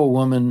allow a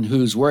woman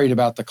who's worried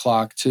about the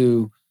clock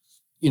to,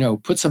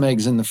 put some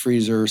eggs in the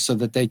freezer so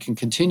that they can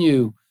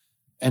continue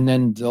and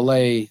then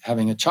delay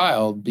having a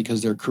child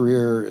because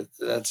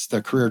that's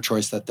the career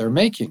choice that they're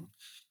making.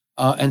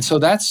 And so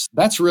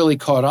that's really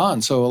caught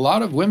on. So a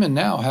lot of women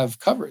now have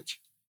coverage.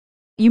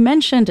 You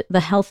mentioned the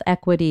health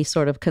equity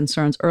sort of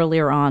concerns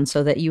earlier on,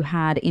 so that you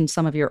had in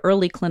some of your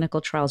early clinical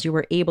trials, you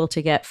were able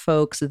to get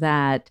folks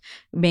that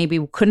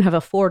maybe couldn't have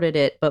afforded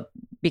it, but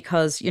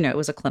because, it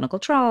was a clinical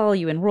trial,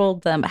 you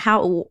enrolled them.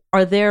 How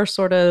are there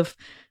sort of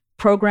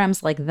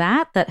programs like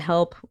that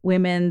help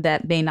women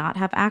that may not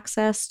have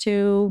access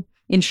to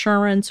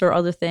insurance or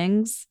other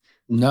things?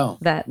 No.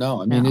 I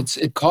mean,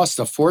 it costs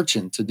a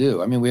fortune to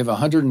do. I mean, we have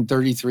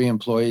 133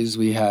 employees.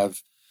 We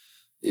have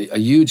a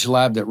huge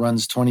lab that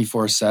runs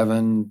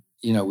 24/7.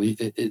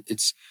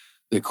 It's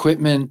the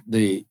equipment,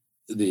 the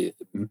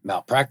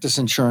malpractice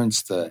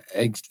insurance, the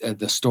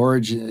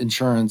storage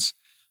insurance.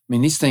 I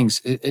mean, these things,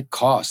 it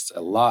costs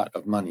a lot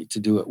of money to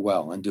do it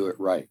well and do it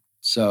right.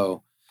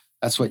 So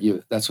that's what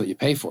you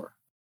pay for.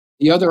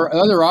 The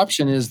other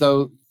option is,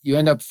 though, you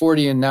end up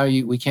 40 and now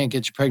we can't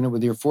get you pregnant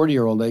with your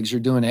 40-year-old eggs.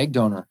 You're doing egg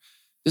donor.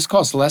 This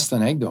costs less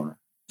than egg donor,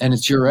 and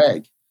it's your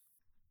egg.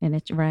 And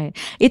it's right.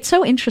 It's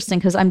so interesting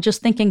because I'm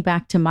just thinking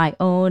back to my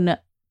own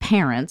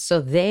parents.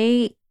 So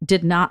they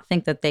did not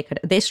think that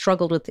they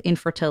struggled with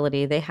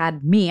infertility. They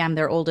had me, I'm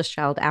their oldest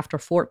child, after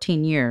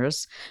 14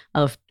 years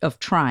of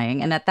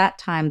trying. And at that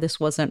time, this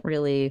wasn't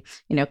really,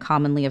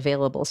 commonly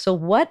available. So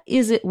what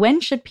is it,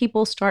 when should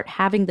people start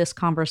having this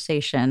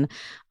conversation?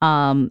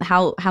 How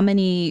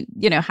many,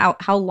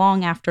 how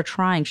long after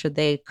trying should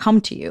they come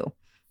to you?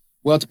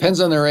 Well, it depends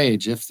on their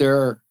age. If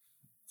they're,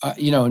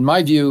 in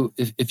my view,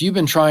 if you've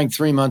been trying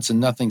 3 months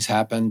and nothing's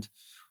happened,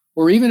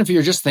 or even if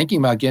you're just thinking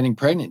about getting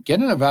pregnant, get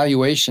an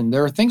evaluation.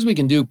 There are things we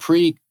can do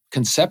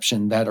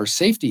pre-conception that are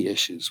safety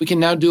issues. We can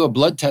now do a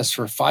blood test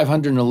for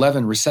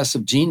 511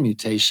 recessive gene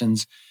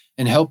mutations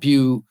and help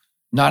you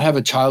not have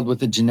a child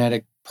with a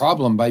genetic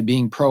problem by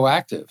being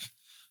proactive.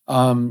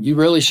 You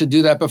really should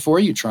do that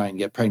before you try and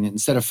get pregnant,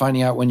 instead of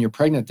finding out when you're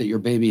pregnant that your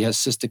baby has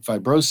cystic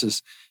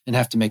fibrosis and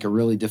have to make a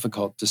really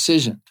difficult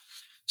decision.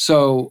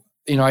 So,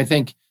 I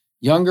think,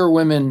 Younger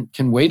women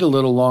can wait a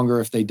little longer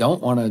if they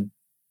don't want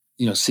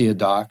to, see a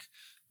doc.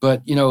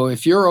 But,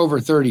 if you're over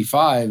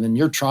 35 and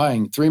you're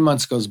trying, 3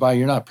 months goes by,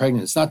 you're not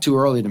pregnant. It's not too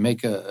early to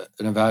make have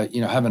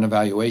an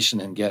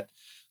evaluation and get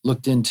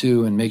looked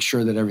into and make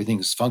sure that everything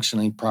is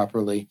functioning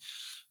properly.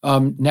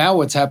 Now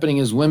what's happening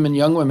is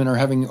young women are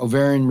having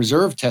ovarian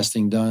reserve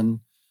testing done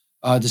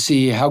to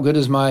see how good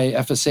is my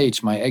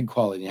FSH, my egg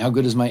quality, how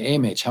good is my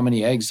AMH, how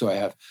many eggs do I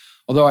have?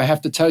 Although I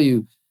have to tell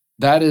you,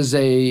 that is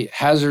a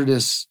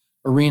hazardous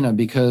arena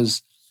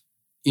because,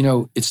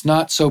 it's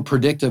not so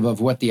predictive of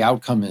what the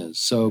outcome is.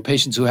 So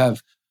patients who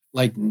have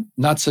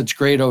not such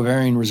great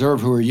ovarian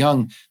reserve who are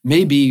young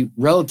may be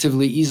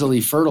relatively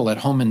easily fertile at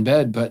home in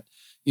bed, but,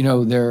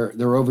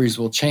 their ovaries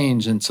will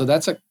change. And so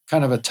that's a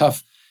kind of a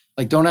tough,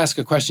 don't ask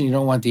a question you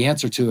don't want the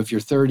answer to if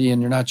you're 30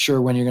 and you're not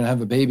sure when you're going to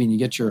have a baby and you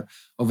get your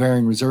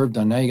ovarian reserve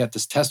done. Now you got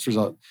this test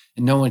result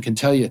and no one can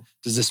tell you,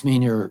 does this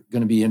mean you're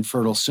going to be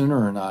infertile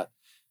sooner or not?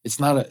 It's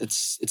not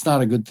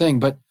a good thing.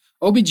 But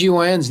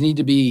OBGYNs need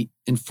to be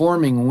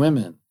informing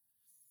women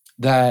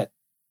that,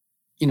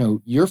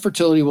 your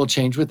fertility will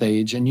change with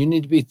age and you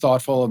need to be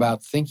thoughtful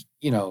about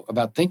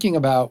thinking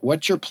about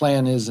what your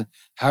plan is,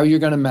 how you're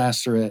going to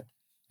master it,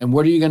 and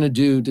what are you going to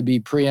do to be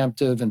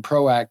preemptive and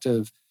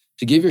proactive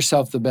to give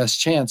yourself the best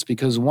chance,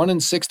 because 1 in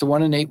 6 to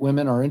 1 in 8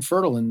 women are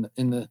infertile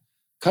in the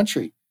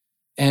country.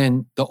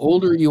 And the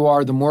older you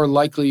are, the more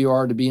likely you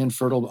are to be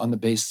infertile on the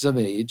basis of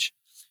age.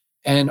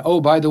 And,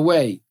 oh, by the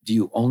way, do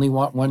you only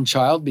want one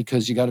child?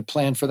 Because you got to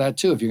plan for that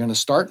too. If you're going to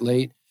start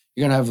late,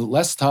 you're going to have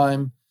less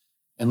time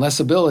and less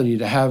ability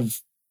to have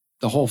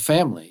the whole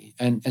family.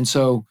 And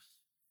so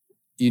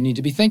you need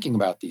to be thinking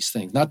about these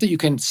things. Not that you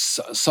can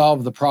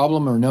solve the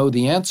problem or know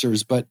the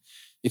answers, but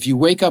if you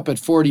wake up at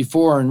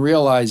 44 and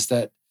realize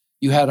that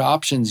you had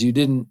options you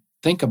didn't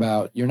think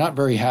about, you're not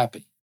very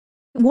happy.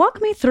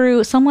 Walk me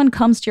through, someone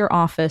comes to your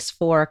office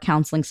for a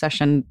counseling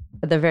session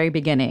at the very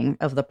beginning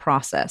of the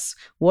process.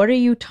 What are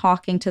you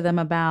talking to them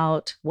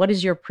about? What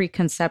is your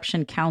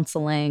preconception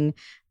counseling?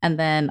 And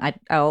then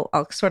I'll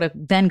sort of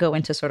then go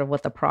into sort of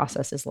what the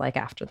process is like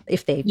after,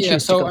 if they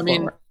choose to go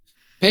forward.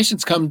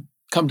 Patients come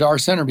to our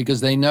center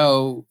because they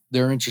know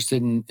they're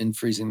interested in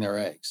freezing their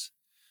eggs.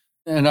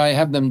 And I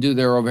have them do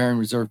their ovarian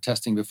reserve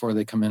testing before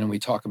they come in, and we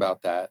talk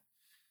about that.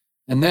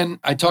 And then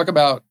I talk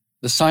about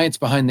the science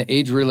behind the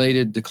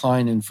age-related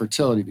decline in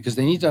fertility, because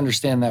they need to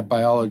understand that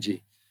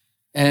biology.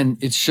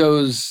 And it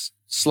shows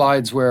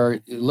slides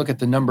where you look at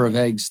the number of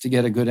eggs to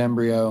get a good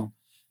embryo,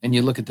 and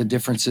you look at the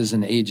differences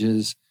in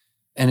ages,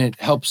 and it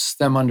helps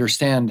them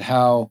understand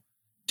how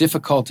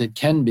difficult it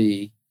can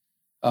be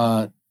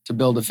to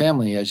build a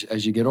family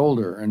as you get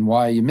older, and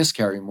why you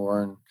miscarry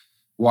more, and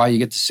why you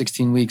get to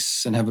 16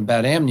 weeks and have a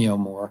bad amnio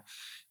more.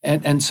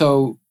 And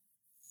so,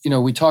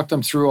 we talk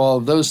them through all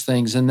of those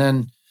things, and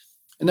then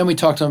we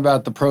talk to them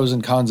about the pros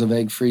and cons of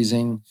egg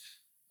freezing,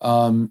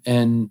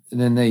 and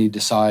then they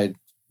decide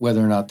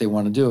whether or not they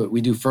want to do it.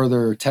 We do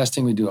further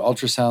testing. We do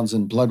ultrasounds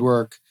and blood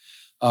work.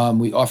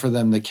 We offer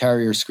them the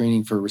carrier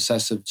screening for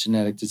recessive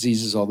genetic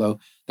diseases, although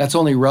that's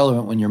only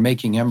relevant when you're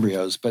making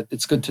embryos, but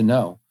it's good to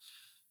know.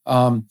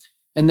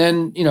 And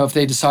then, if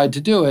they decide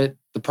to do it,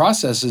 the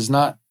process is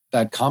not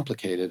that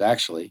complicated,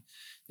 actually.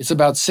 It's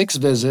about 6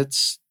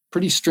 visits,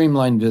 pretty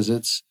streamlined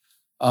visits.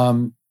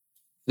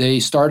 They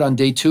start on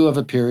day 2 of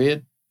a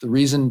period. The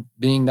reason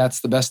being that's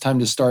the best time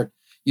to start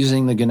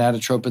using the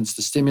gonadotropins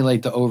to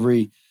stimulate the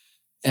ovary.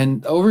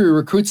 And the ovary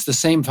recruits the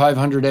same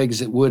 500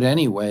 eggs it would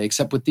anyway,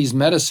 except with these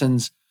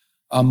medicines,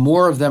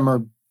 more of them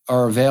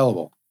are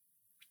available.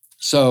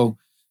 So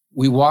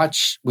we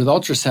watch with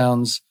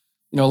ultrasounds,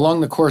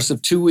 along the course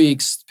of 2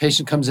 weeks, the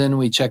patient comes in and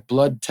we check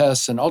blood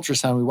tests and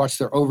ultrasound. We watch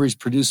their ovaries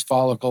produce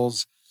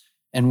follicles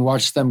and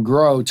watch them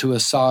grow to a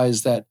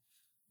size that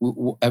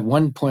at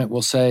one point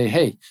we'll say,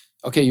 hey,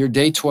 okay, you're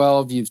day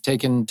 12, you've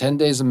taken 10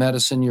 days of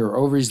medicine, your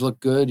ovaries look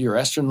good, your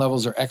estrogen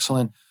levels are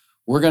excellent.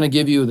 We're going to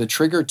give you the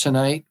trigger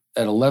tonight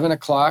at 11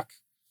 o'clock.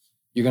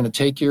 You're going to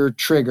take your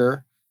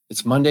trigger.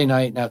 It's Monday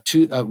night. Now,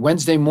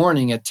 Wednesday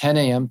morning at 10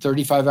 a.m.,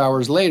 35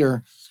 hours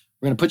later,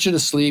 we're going to put you to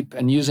sleep,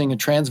 and using a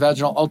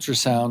transvaginal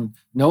ultrasound,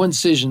 no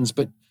incisions,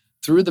 but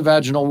through the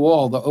vaginal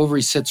wall, the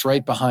ovary sits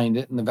right behind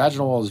it, and the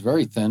vaginal wall is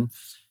very thin.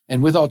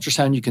 And with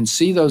ultrasound, you can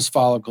see those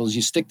follicles.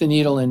 You stick the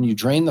needle in, you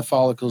drain the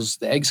follicles,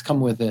 the eggs come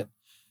with it.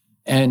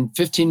 And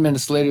 15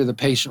 minutes later, the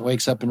patient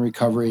wakes up in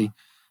recovery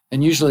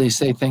and usually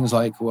say things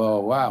like,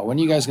 well, wow, when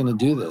are you guys going to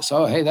do this?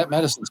 Oh, hey, that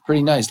medicine's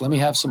pretty nice. Let me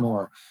have some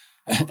more.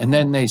 And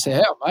then they say, hey,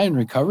 am I in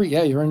recovery?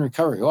 Yeah, you're in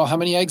recovery. Well, how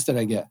many eggs did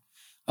I get?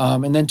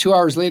 And then 2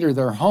 hours later,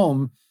 they're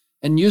home.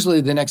 And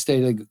usually the next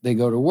day they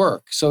go to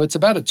work. So it's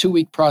about a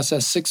 2-week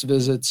process, 6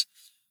 visits,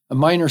 a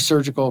minor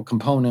surgical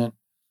component,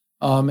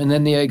 and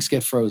then the eggs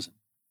get frozen.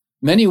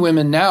 Many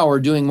women now are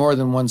doing more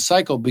than one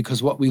cycle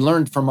because what we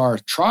learned from our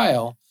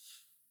trial,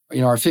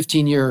 our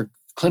 15-year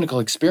clinical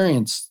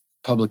experience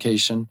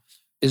publication,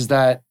 is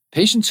that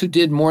patients who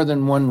did more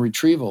than one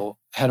retrieval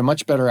had a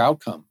much better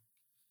outcome,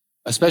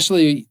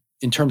 especially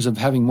in terms of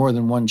having more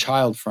than one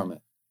child from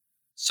it.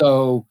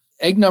 So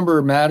egg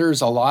number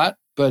matters a lot,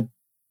 but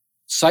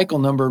cycle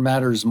number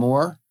matters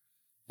more.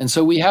 And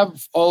so we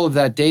have all of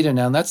that data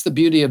now. And that's the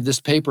beauty of this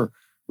paper.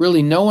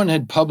 Really, no one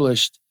had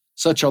published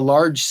such a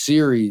large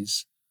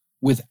series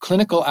with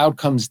clinical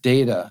outcomes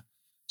data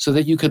so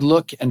that you could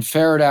look and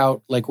ferret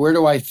out, like, where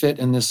do I fit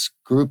in this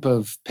group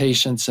of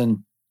patients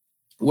and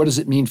what does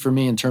it mean for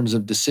me in terms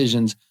of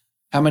decisions?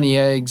 How many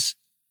eggs?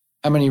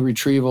 How many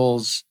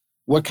retrievals?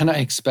 What can I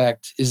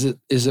expect? Is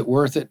it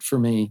worth it for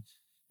me?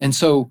 And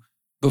so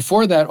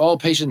before that, all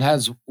patient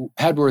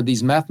had were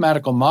these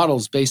mathematical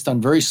models based on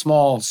very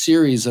small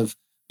series of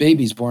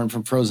babies born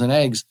from frozen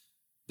eggs.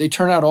 They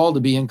turn out all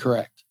to be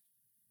incorrect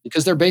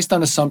because they're based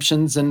on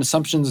assumptions, and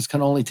assumptions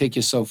can only take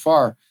you so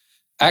far.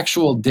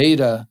 Actual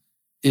data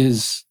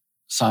is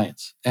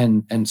science.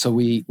 And so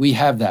we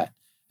have that.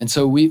 And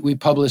so we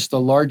published the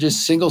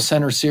largest single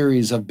center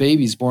series of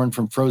babies born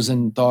from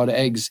frozen thawed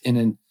eggs in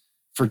a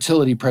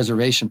fertility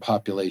preservation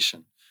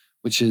population,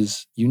 which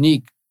is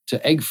unique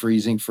to egg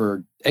freezing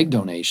for egg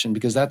donation,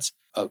 because that's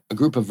a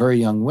group of very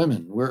young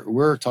women.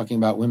 We're talking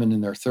about women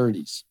in their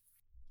 30s.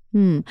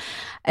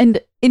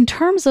 And in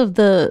terms of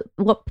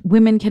what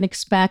women can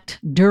expect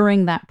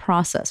during that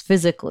process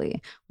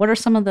physically, what are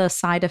some of the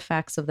side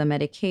effects of the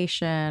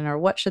medication, or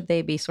what should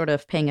they be sort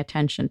of paying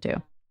attention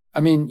to? I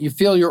mean, you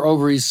feel your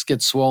ovaries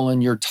get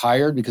swollen, you're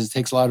tired because it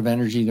takes a lot of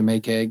energy to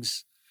make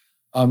eggs.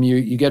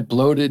 You get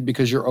bloated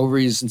because your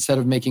ovaries, instead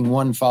of making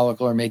one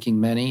follicle, are making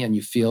many, and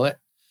you feel it.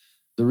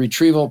 The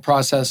retrieval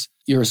process,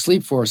 you're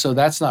asleep for, so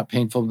that's not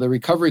painful. The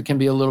recovery can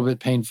be a little bit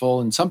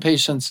painful. In some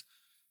patients,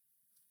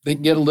 they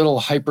can get a little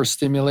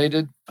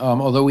hyperstimulated,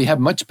 although we have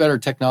much better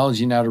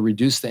technology now to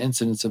reduce the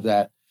incidence of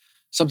that.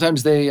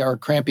 Sometimes they are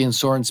crampy and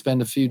sore and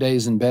spend a few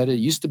days in bed. It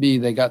used to be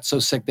they got so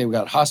sick they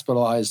got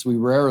hospitalized. We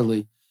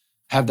rarely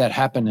have that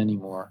happen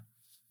anymore.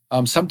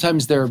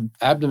 Sometimes their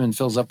abdomen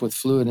fills up with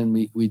fluid, and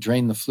we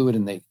drain the fluid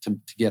to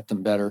get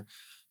them better.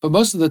 But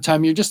most of the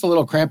time, you're just a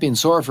little crampy and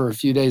sore for a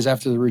few days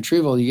after the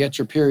retrieval. You get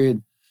your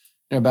period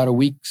in about a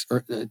week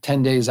or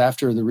 10 days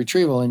after the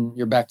retrieval, and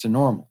you're back to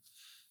normal.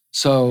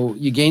 So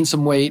you gain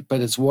some weight,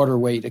 but it's water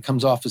weight. It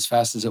comes off as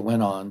fast as it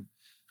went on.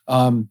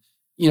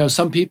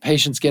 Some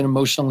patients get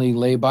emotionally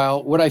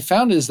labile. What I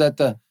found is that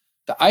the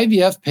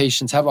IVF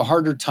patients have a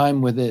harder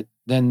time with it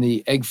than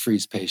the egg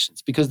freeze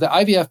patients, because the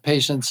IVF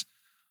patients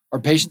are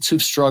patients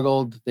who've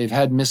struggled. They've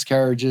had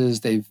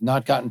miscarriages. They've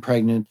not gotten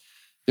pregnant.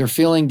 They're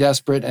feeling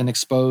desperate and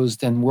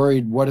exposed and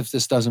worried, what if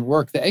this doesn't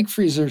work? The egg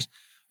freezers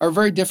are a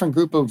very different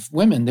group of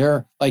women.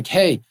 They're like,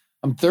 hey,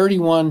 I'm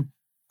 31.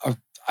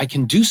 I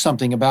can do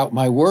something about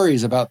my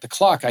worries about the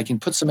clock. I can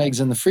put some eggs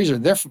in the freezer.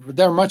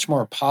 They're much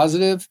more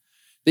positive.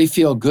 They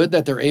feel good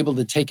that they're able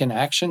to take an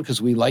action,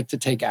 because we like to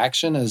take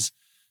action as,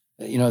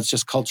 it's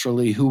just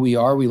culturally who we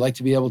are. We like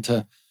to be able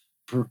to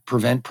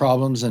prevent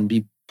problems and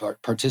be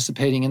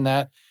participating in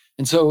that.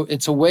 And so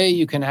it's a way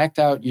you can act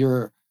out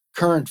your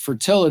current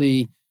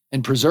fertility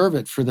and preserve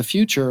it for the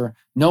future,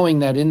 knowing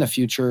that in the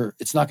future,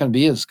 it's not going to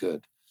be as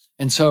good.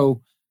 And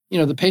so,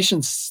 the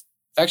patients,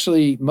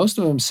 actually, most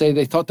of them say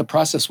they thought the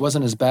process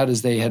wasn't as bad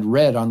as they had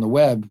read on the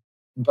web.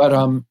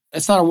 But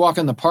it's not a walk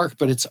in the park,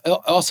 but it's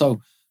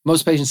also,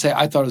 most patients say,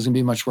 I thought it was going to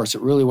be much worse.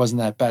 It really wasn't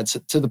that bad.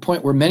 So, to the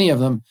point where many of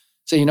them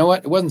say, you know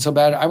what, it wasn't so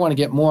bad. I want to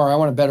get more. I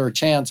want a better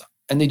chance.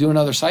 And they do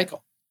another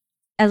cycle.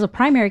 As a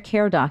primary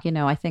care doc,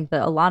 I think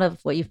that a lot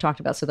of what you've talked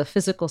about, so the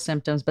physical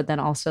symptoms, but then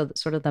also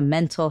sort of the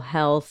mental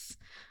health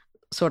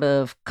sort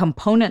of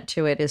component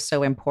to it is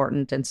so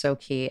important and so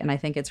key. And I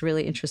think it's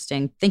really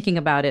interesting thinking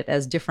about it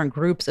as different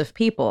groups of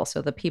people.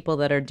 So the people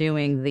that are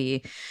doing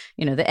the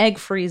egg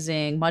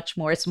freezing,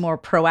 it's more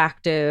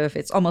proactive.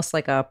 It's almost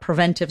like a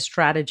preventive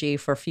strategy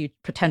for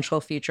potential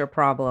future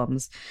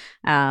problems,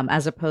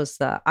 as opposed to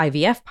the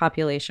IVF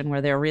population,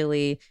 where they're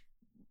really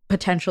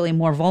potentially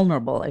more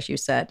vulnerable, as you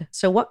said.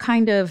 So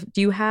do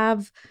you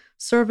have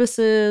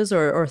services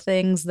or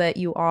things that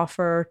you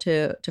offer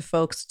to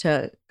folks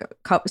to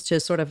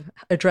sort of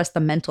address the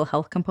mental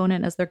health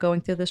component as they're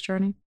going through this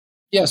journey?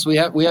 Yes, we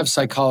have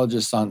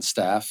psychologists on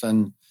staff.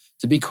 And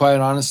to be quite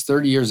honest,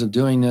 30 years of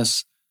doing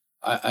this,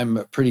 I'm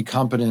a pretty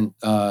competent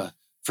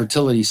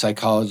fertility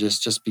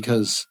psychologist, just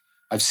because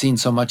I've seen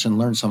so much and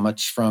learned so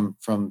much from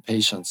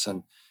patients,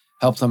 and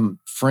help them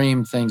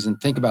frame things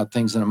and think about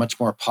things in a much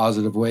more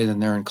positive way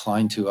than they're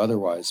inclined to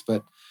otherwise.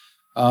 But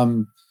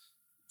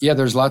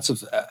there's lots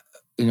of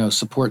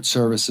support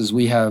services.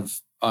 We have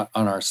on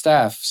our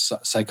staff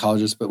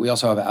psychologists, but we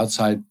also have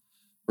outside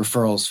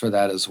referrals for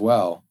that as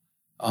well.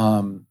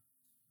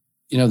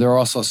 There are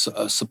also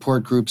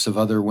support groups of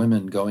other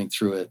women going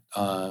through it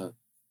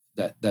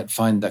that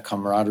find that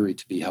camaraderie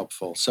to be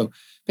helpful. So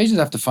patients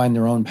have to find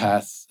their own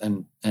path,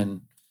 and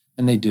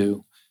they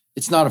do.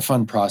 It's not a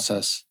fun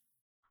process.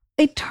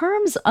 In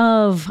terms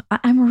of,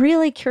 I'm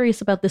really curious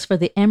about this for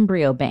the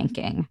embryo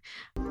banking.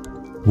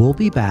 We'll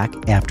be back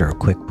after a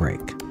quick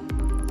break.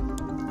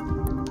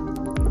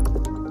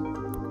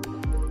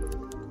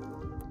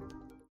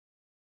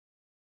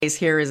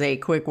 Here is a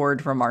quick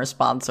word from our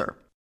sponsor.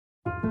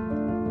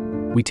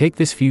 We take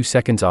this few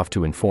seconds off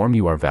to inform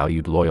you, our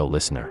valued loyal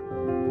listener,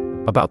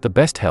 about the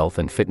best health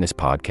and fitness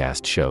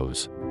podcast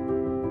shows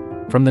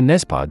from the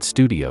Nezpod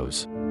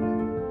studios.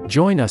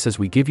 Join us as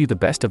we give you the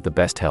best of the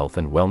best health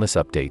and wellness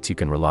updates you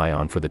can rely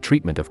on for the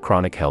treatment of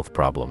chronic health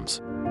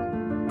problems.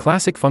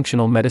 Classic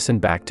functional medicine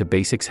back to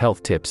basics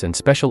health tips and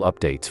special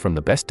updates from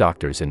the best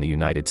doctors in the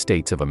United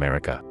States of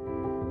America.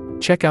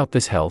 Check out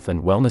this health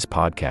and wellness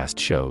podcast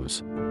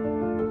shows.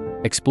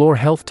 Explore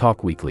Health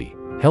Talk Weekly,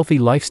 Healthy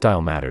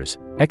Lifestyle Matters,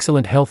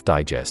 Excellent Health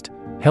Digest,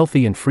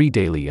 Healthy and Free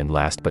Daily, and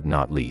last but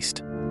not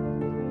least,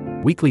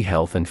 Weekly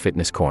Health and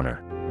Fitness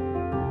Corner.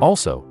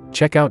 Also,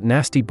 check out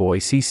Nasty Boy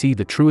CC,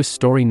 the truest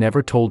story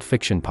never told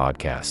fiction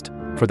podcast,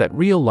 for that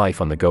real life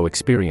on the go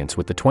experience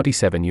with the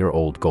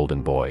 27-year-old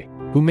golden boy,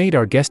 who made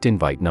our guest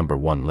invite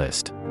 #1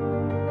 list.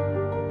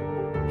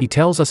 He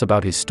tells us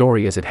about his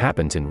story as it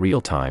happens in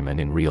real time and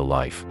in real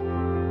life.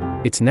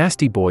 It's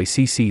Nasty Boy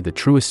CC, the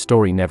truest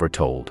story never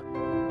told.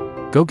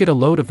 Go get a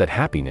load of that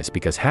happiness,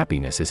 because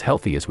happiness is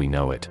healthy as we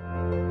know it.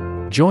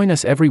 Join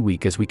us every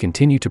week as we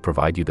continue to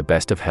provide you the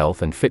best of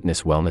health and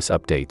fitness wellness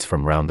updates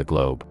from around the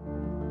globe.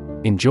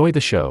 Enjoy the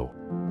show.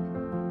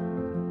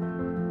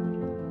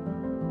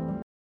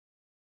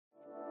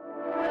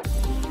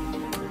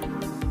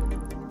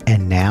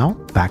 And now,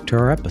 back to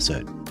our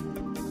episode.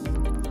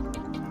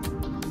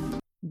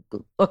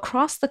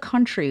 Across the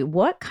country,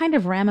 what kind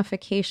of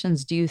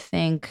ramifications do you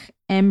think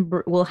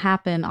will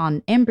happen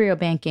on embryo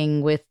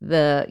banking with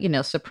the,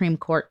 Supreme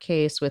Court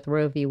case with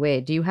Roe v.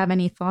 Wade? Do you have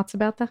any thoughts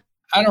about that?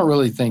 I don't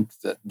really think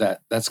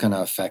that's going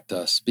to affect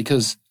us,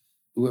 because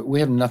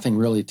we have nothing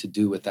really to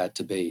do with that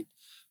debate.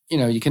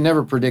 You can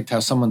never predict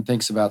how someone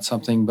thinks about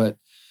something, but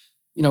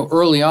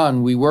early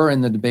on, we were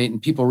in the debate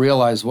and people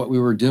realized what we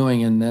were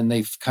doing, and then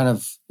they've kind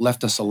of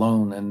left us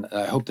alone, and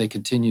I hope they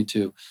continue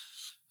to.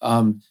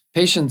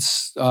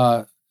 Patients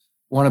want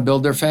to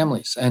build their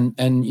families,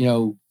 and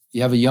you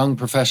have a young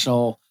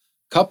professional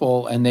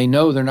couple, and they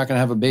know they're not going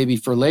to have a baby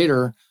for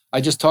later. I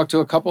just talked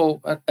to a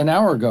couple an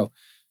hour ago.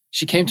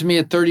 She came to me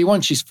at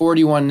 31. She's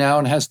 41 now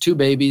and has 2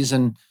 babies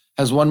and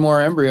has 1 more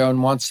embryo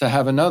and wants to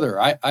have another.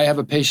 I have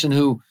a patient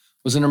who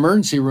was an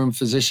emergency room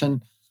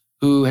physician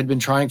who had been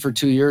trying for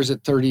 2 years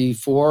at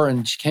 34,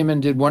 and she came in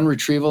and did 1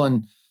 retrieval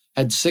and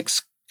had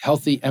 6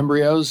 healthy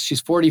embryos. She's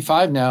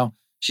 45 now.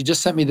 She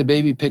just sent me the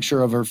baby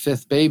picture of her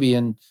 5th baby,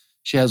 and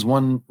she has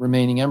 1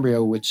 remaining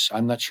embryo, which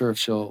I'm not sure if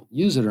she'll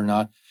use it or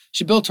not.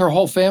 She built her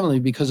whole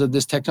family because of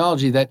this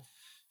technology that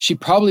she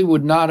probably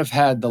would not have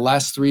had the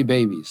last 3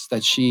 babies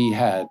that she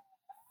had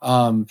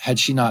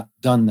she not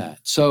done that.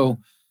 So,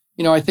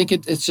 I think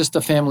it's just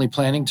a family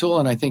planning tool,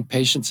 and I think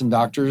patients and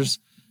doctors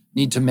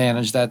need to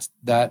manage that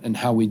and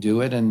how we do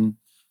it. And,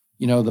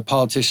 the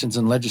politicians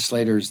and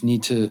legislators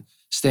need to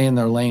stay in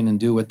their lane and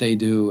do what they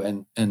do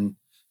and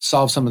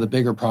solve some of the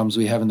bigger problems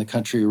we have in the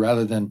country,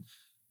 rather than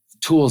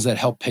tools that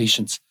help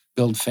patients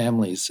build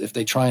families. If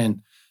they try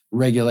and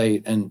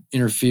regulate and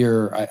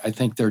interfere, I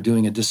think they're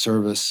doing a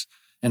disservice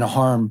and a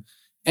harm.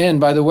 And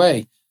by the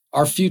way,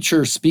 our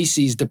future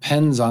species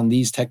depends on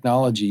these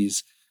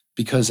technologies,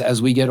 because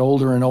as we get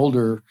older and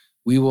older,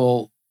 we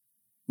will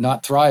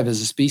not thrive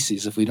as a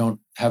species if we don't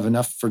have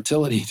enough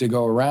fertility to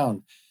go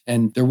around.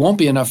 And there won't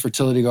be enough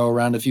fertility to go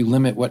around if you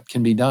limit what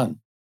can be done.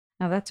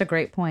 Oh, that's a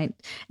great point.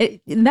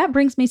 That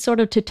brings me sort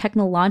of to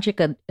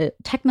technological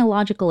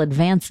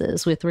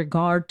advances with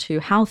regard to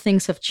how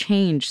things have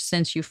changed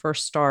since you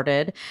first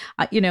started.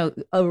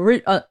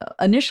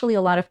 Initially,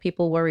 a lot of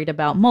people worried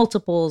about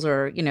multiples,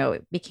 or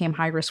it became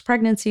high-risk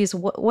pregnancies.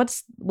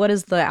 What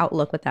is the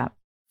outlook with that?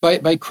 By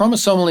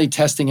chromosomally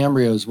testing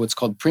embryos, what's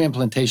called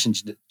pre-implantation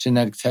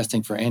genetic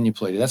testing for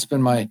aneuploidy. That's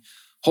been my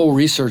whole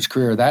research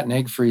career, that and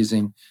egg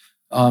freezing.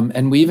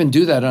 And we even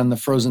do that on the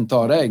frozen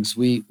thawed eggs.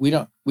 We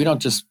don't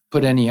just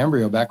put any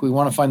embryo back. We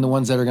want to find the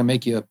ones that are going to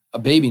make you a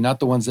baby, not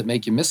the ones that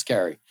make you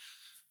miscarry,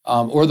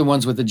 or the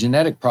ones with a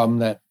genetic problem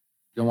that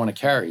you don't want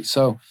to carry.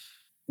 So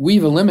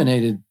we've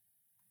eliminated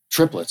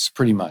triplets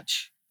pretty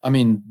much. I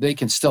mean, they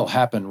can still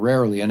happen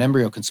rarely. An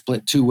embryo can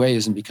split 2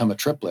 ways and become a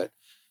triplet.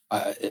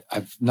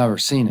 I've never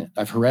seen it.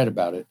 I've read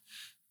about it.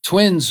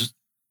 Twins,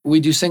 we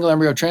do single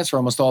embryo transfer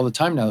almost all the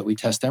time now that we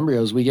test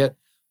embryos. We get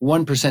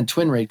 1%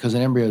 twin rate because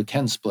an embryo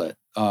can split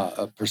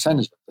a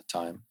percentage of the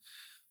time.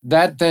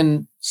 That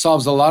then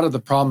solves a lot of the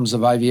problems of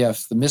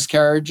IVF, the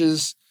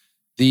miscarriages,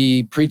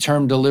 the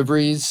preterm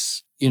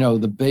deliveries,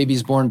 the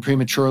babies born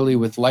prematurely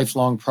with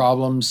lifelong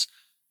problems.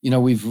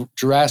 We've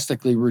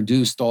drastically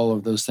reduced all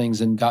of those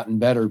things and gotten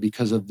better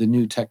because of the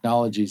new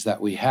technologies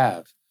that we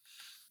have.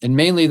 And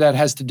mainly that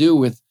has to do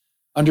with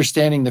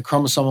understanding the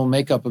chromosomal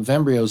makeup of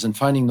embryos and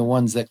finding the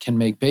ones that can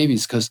make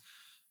babies, because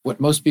what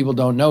most people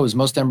don't know is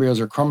most embryos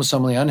are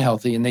chromosomally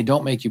unhealthy and they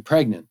don't make you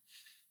pregnant.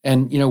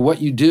 And,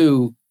 what you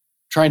do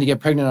trying to get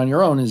pregnant on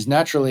your own is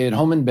naturally at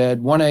home in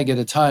bed, 1 egg at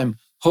a time,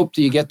 hope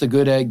that you get the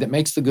good egg that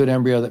makes the good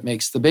embryo that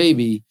makes the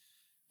baby.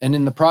 And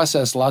in the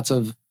process, lots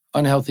of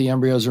unhealthy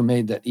embryos are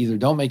made that either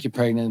don't make you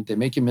pregnant, they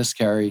make you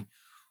miscarry,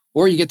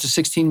 or you get to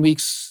 16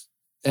 weeks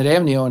at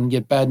amnio and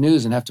get bad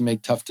news and have to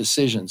make tough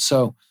decisions.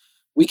 So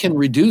we can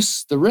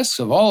reduce the risks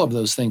of all of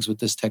those things with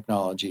this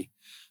technology,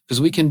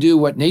 because we can do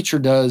what nature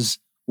does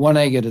 1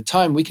 egg at a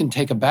time. We can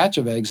take a batch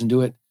of eggs and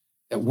do it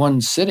at 1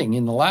 sitting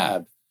in the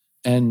lab.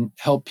 and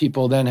help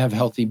people then have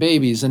healthy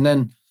babies. And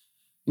then,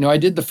 I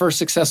did the first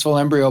successful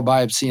embryo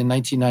biopsy in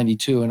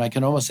 1992, and I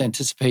can almost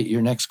anticipate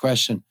your next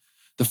question.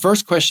 The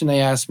first question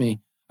they asked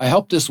me, I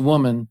helped this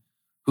woman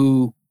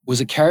who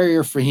was a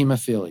carrier for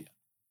hemophilia,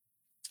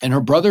 and her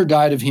brother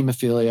died of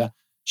hemophilia.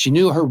 She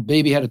knew her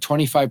baby had a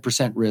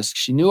 25% risk.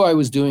 She knew I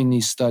was doing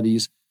these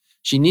studies.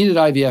 She needed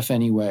IVF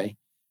anyway,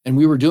 and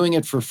we were doing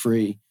it for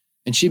free.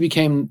 And she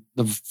became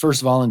the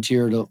first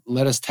volunteer to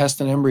let us test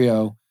an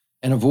embryo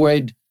and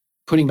avoid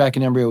putting back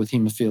an embryo with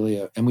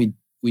hemophilia. And we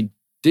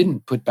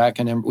didn't put back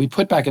an embryo. We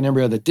put back an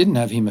embryo that didn't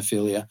have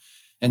hemophilia.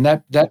 And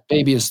that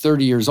baby is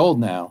 30 years old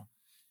now.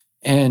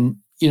 And,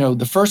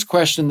 the first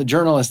question the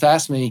journalist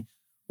asked me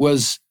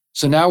was,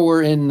 so now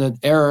we're in the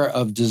era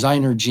of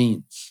designer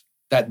genes.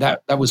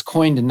 That was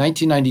coined in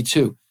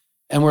 1992.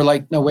 And we're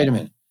like, no, wait a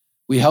minute.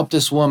 We helped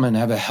this woman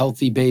have a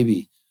healthy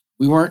baby.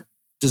 We weren't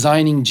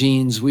designing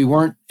genes. We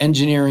weren't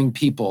engineering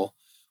people.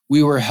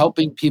 We were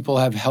helping people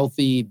have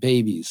healthy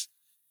babies.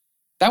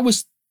 That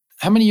was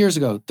how many years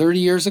ago? 30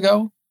 years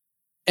ago?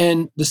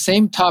 And the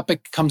same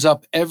topic comes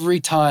up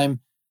every time.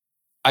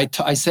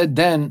 I said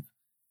then,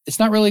 it's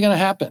not really going to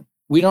happen.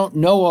 We don't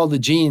know all the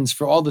genes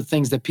for all the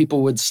things that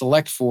people would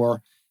select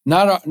for.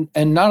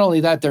 And not only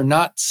that, they're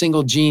not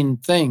single gene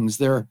things.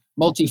 They're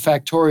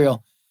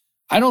multifactorial.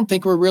 I don't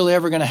think we're really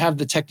ever going to have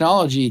the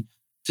technology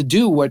to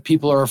do what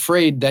people are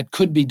afraid that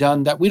could be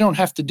done that we don't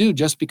have to do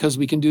just because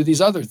we can do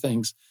these other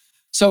things.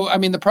 So,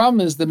 the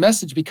problem is the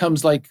message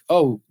becomes like,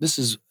 oh, this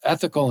is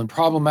ethical and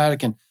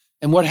problematic. And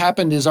what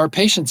happened is our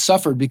patients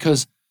suffered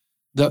because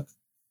the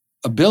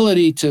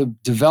ability to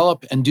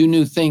develop and do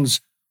new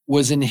things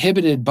was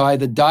inhibited by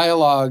the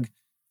dialogue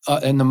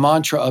and the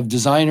mantra of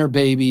designer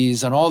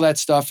babies and all that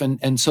stuff.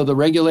 And so the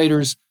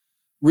regulators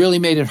really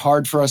made it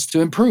hard for us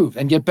to improve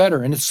and get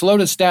better. And it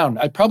slowed us down.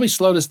 It probably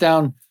slowed us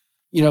down,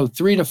 3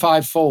 to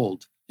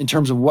 5-fold in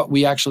terms of what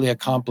we actually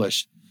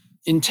accomplished.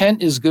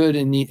 Intent is good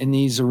in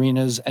these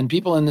arenas. And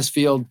people in this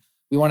field,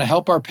 we want to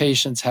help our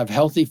patients have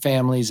healthy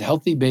families,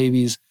 healthy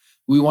babies.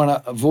 We want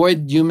to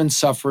avoid human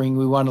suffering.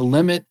 We want to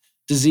limit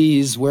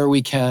disease where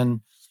we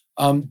can.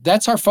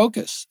 That's our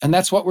focus. And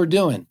that's what we're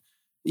doing.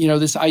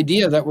 This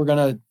idea that we're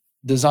going to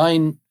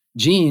design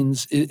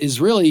genes is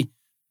really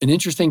an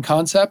interesting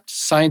concept,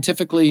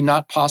 scientifically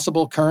not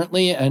possible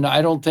currently. And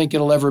I don't think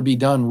it'll ever be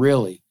done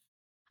really.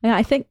 Yeah,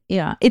 I think,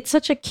 it's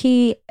such a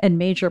key and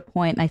major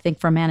point, I think,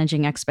 for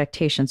managing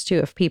expectations, too,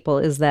 of people,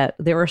 is that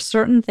there are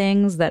certain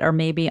things that are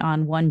maybe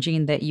on one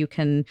gene that you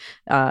can,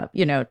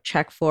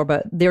 check for,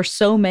 but there's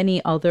so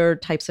many other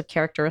types of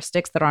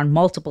characteristics that are on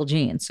multiple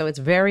genes. So it's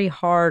very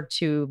hard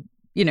to,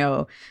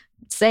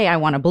 say I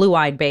want a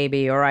blue-eyed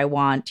baby or I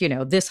want,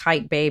 this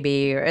height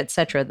baby, or et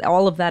cetera.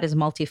 All of that is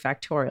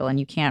multifactorial, and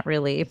you can't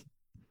really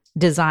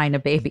design a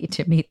baby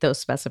to meet those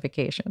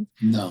specifications.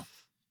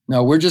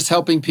 No, we're just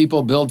helping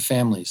people build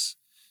families.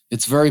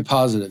 It's very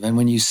positive. And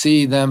when you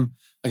see them,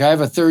 like I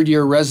have a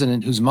third-year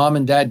resident whose mom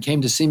and dad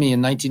came to see me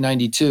in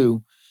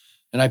 1992,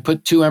 and I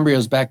put 2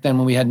 embryos back then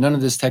when we had none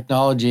of this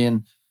technology,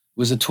 and it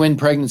was a twin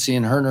pregnancy,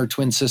 and her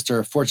twin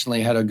sister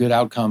fortunately had a good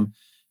outcome.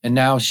 And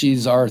now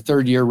she's our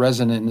third-year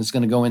resident and is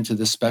going to go into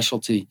this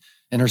specialty.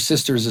 And her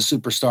sister is a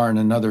superstar in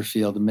another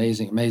field.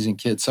 Amazing, amazing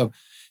kid. So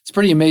it's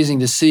pretty amazing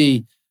to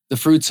see the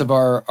fruits of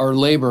our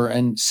labor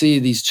and see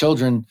these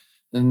children.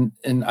 And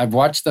I've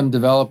watched them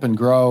develop and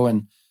grow.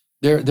 And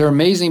they're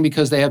amazing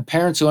because they have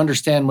parents who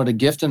understand what a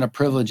gift and a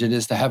privilege it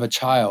is to have a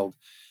child.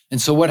 And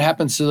so what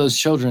happens to those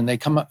children? They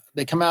come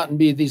out and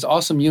be these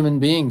awesome human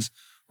beings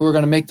who are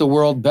going to make the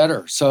world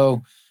better.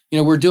 So,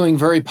 we're doing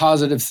very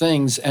positive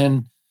things.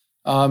 And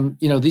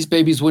these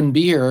babies wouldn't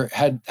be here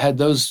had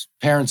those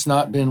parents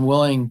not been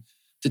willing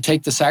to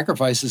take the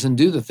sacrifices and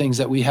do the things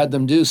that we had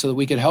them do so that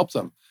we could help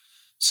them.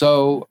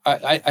 So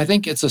I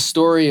think it's a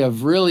story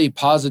of really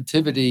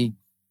positivity,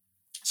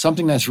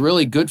 something that's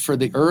really good for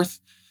the earth,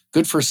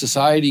 good for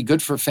society,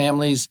 good for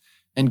families,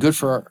 and good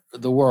for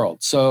the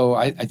world. So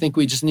I think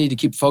we just need to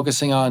keep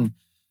focusing on,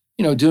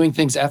 doing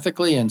things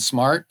ethically and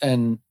smart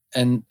and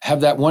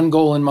have that one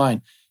goal in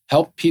mind,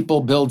 help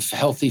people build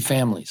healthy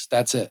families.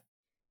 That's it.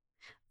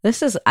 This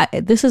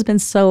has been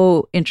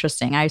so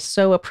interesting. I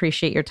so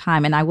appreciate your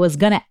time. And I was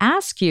going to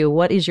ask you,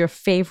 what is your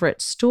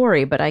favorite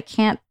story? But I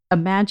can't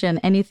imagine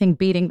anything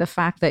beating the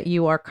fact that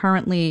you are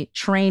currently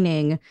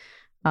training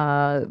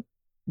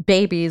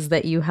babies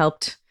that you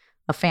helped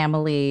a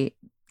family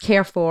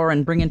care for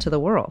and bring into the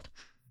world.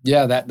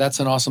 Yeah,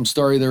 that's an awesome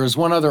story. There is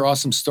one other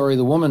awesome story.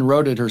 The woman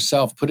wrote it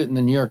herself, put it in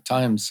the New York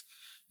Times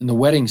in the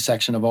wedding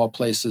section of all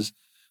places.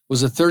 It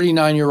was a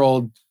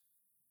 39-year-old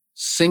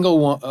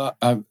single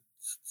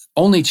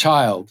only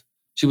child.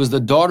 She was the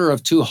daughter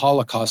of 2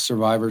 Holocaust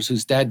survivors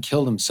whose dad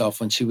killed himself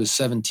when she was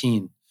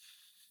 17.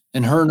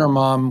 And her and her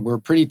mom were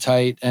pretty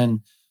tight.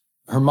 And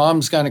her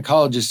mom's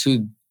gynecologist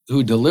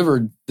who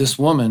delivered this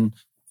woman,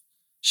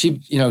 she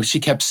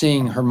kept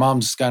seeing her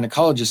mom's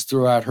gynecologist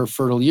throughout her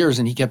fertile years.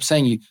 And he kept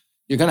saying,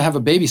 you're going to have a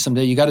baby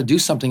someday. You got to do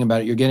something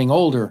about it. You're getting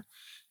older.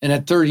 And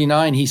at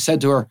 39, he said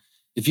to her,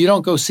 if you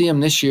don't go see him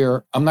this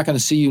year, I'm not going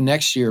to see you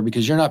next year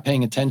because you're not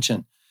paying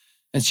attention.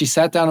 And she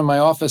sat down in my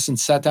office and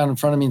sat down in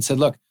front of me and said,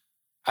 look,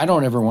 I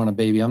don't ever want a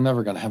baby. I'm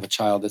never going to have a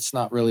child. It's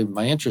not really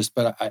my interest,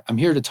 but I'm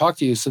here to talk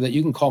to you so that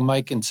you can call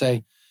Mike and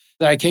say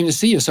that I came to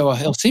see you so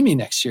he'll see me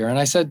next year. And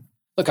I said,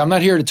 look, I'm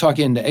not here to talk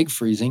you into egg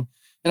freezing.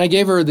 And I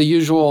gave her the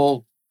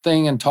usual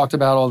thing and talked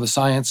about all the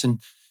science.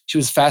 And she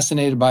was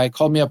fascinated by it,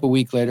 called me up a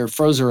week later,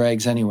 froze her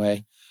eggs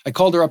anyway. I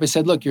called her up. I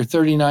said, look, you're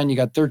 39, you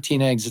got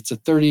 13 eggs. It's a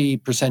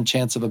 30%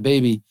 chance of a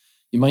baby.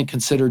 You might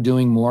consider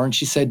doing more. And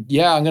she said,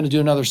 yeah, I'm going to do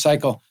another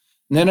cycle.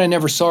 And then I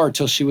never saw her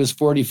till she was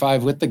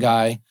 45 with the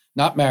guy,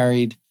 not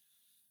married.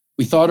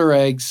 We thawed her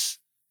eggs.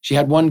 She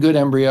had one good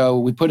embryo.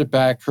 We put it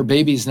back. Her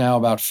baby's now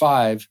about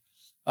 5.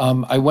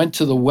 I went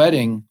to the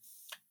wedding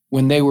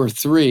when they were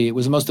 3. It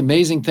was the most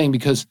amazing thing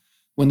because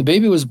when the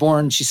baby was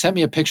born, she sent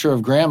me a picture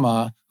of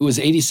grandma, who was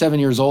 87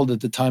 years old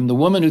at the time, the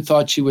woman who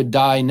thought she would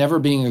die never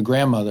being a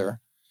grandmother.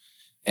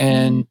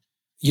 And,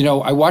 you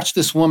know, I watched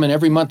this woman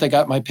every month. I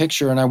got my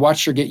picture and I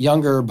watched her get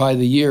younger by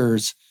the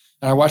years.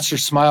 And I watched her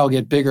smile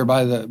get bigger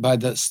by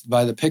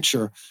the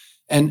picture.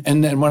 And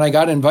then when I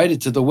got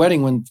invited to the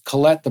wedding, when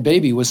Colette, the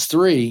baby, was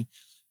 3,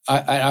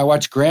 I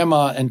watched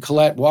Grandma and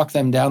Colette walk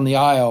them down the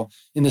aisle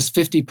in this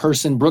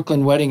 50-person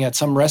Brooklyn wedding at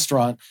some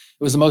restaurant.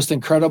 It was the most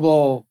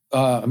incredible,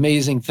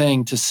 amazing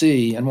thing to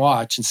see and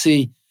watch and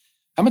see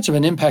how much of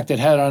an impact it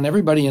had on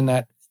everybody in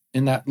that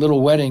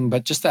little wedding,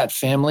 but just that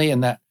family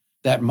and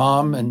that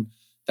mom and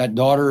that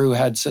daughter who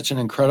had such an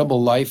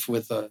incredible life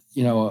with a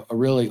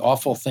really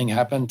awful thing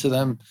happen to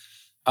them.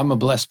 I'm a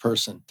blessed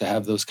person to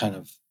have those kind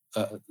of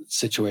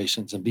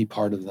situations and be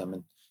part of them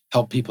and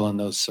help people in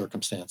those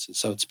circumstances.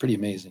 So it's pretty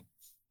amazing.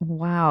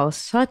 Wow,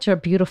 such a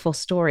beautiful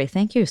story.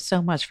 Thank you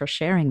so much for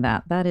sharing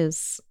that. That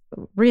is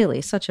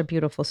really such a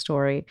beautiful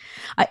story.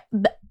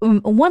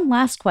 One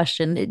last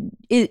question.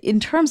 In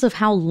terms of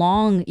how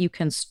long you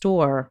can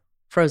store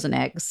frozen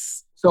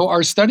eggs. So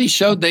our study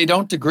showed they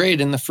don't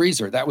degrade in the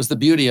freezer. That was the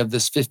beauty of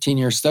this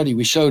 15-year study.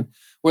 We showed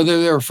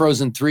whether they were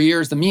frozen 3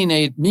 years. The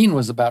mean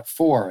was about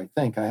 4, I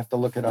think. I have to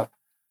look it up.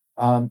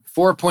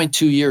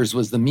 4.2 years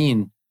was the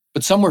mean.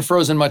 But some were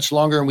frozen much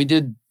longer. And we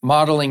did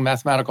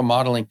mathematical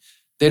modeling.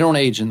 They don't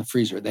age in the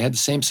freezer. They had the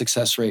same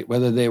success rate,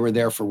 whether they were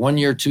there for 1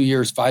 year, 2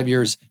 years, 5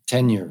 years,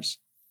 10 years.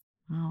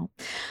 Wow.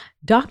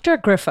 Dr.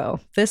 Griffo,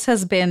 this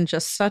has been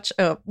just such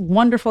a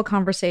wonderful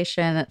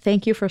conversation.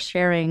 Thank you for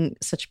sharing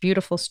such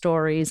beautiful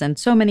stories and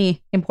so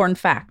many important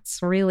facts.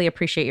 Really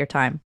appreciate your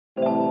time.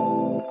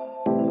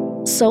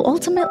 So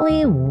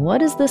ultimately, what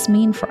does this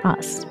mean for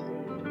us?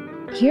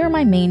 Here are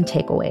my main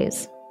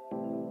takeaways.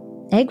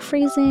 Egg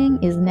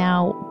freezing is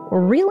now a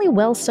really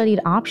well-studied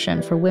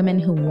option for women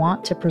who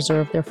want to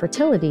preserve their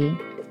fertility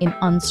in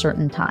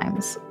uncertain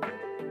times.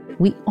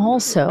 We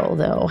also,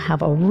 though,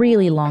 have a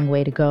really long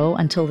way to go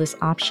until this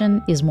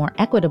option is more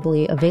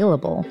equitably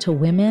available to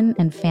women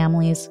and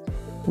families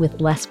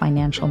with less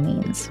financial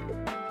means.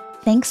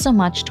 Thanks so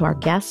much to our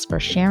guests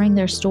for sharing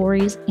their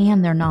stories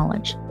and their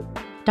knowledge.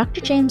 Dr.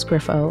 James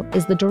Griffo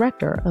is the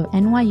director of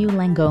NYU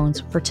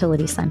Langone's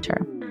Fertility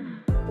Center.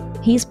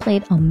 He's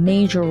played a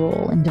major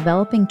role in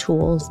developing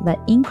tools that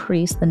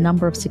increase the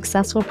number of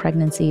successful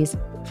pregnancies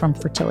from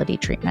fertility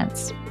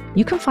treatments.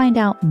 You can find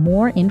out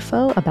more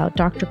info about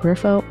Dr.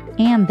 Griffo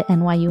and the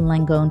NYU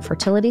Langone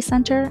Fertility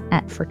Center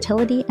at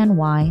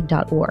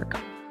fertilityny.org.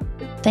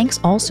 Thanks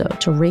also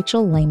to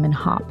Rachel Lehman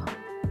Hopp,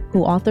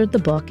 who authored the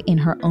book in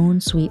her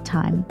own sweet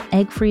time,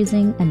 Egg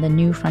Freezing and the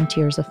New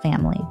Frontiers of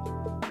Family.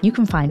 You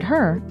can find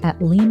her at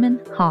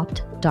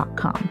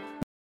lehmanhopp.com.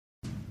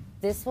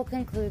 This will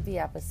conclude the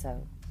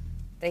episode.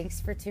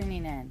 Thanks for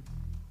tuning in.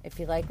 If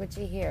you like what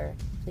you hear,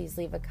 please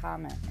leave a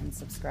comment and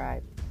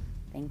subscribe.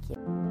 Thank you.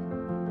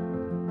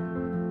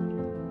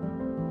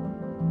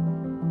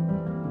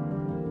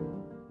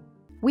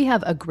 We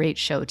have a great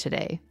show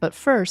today, but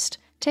first,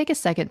 take a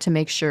second to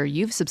make sure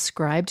you've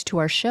subscribed to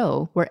our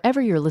show wherever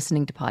you're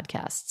listening to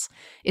podcasts.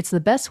 It's the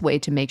best way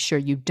to make sure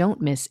you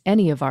don't miss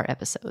any of our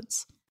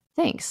episodes.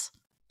 Thanks.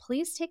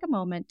 Please take a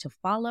moment to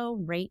follow,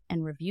 rate,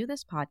 and review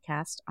this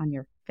podcast on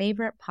your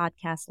favorite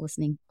podcast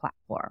listening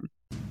platform.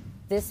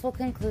 This will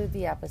conclude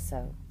the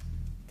episode.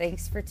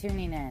 Thanks for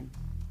tuning in.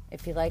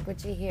 If you like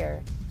what you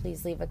hear,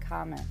 please leave a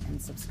comment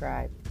and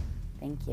subscribe. Thank you.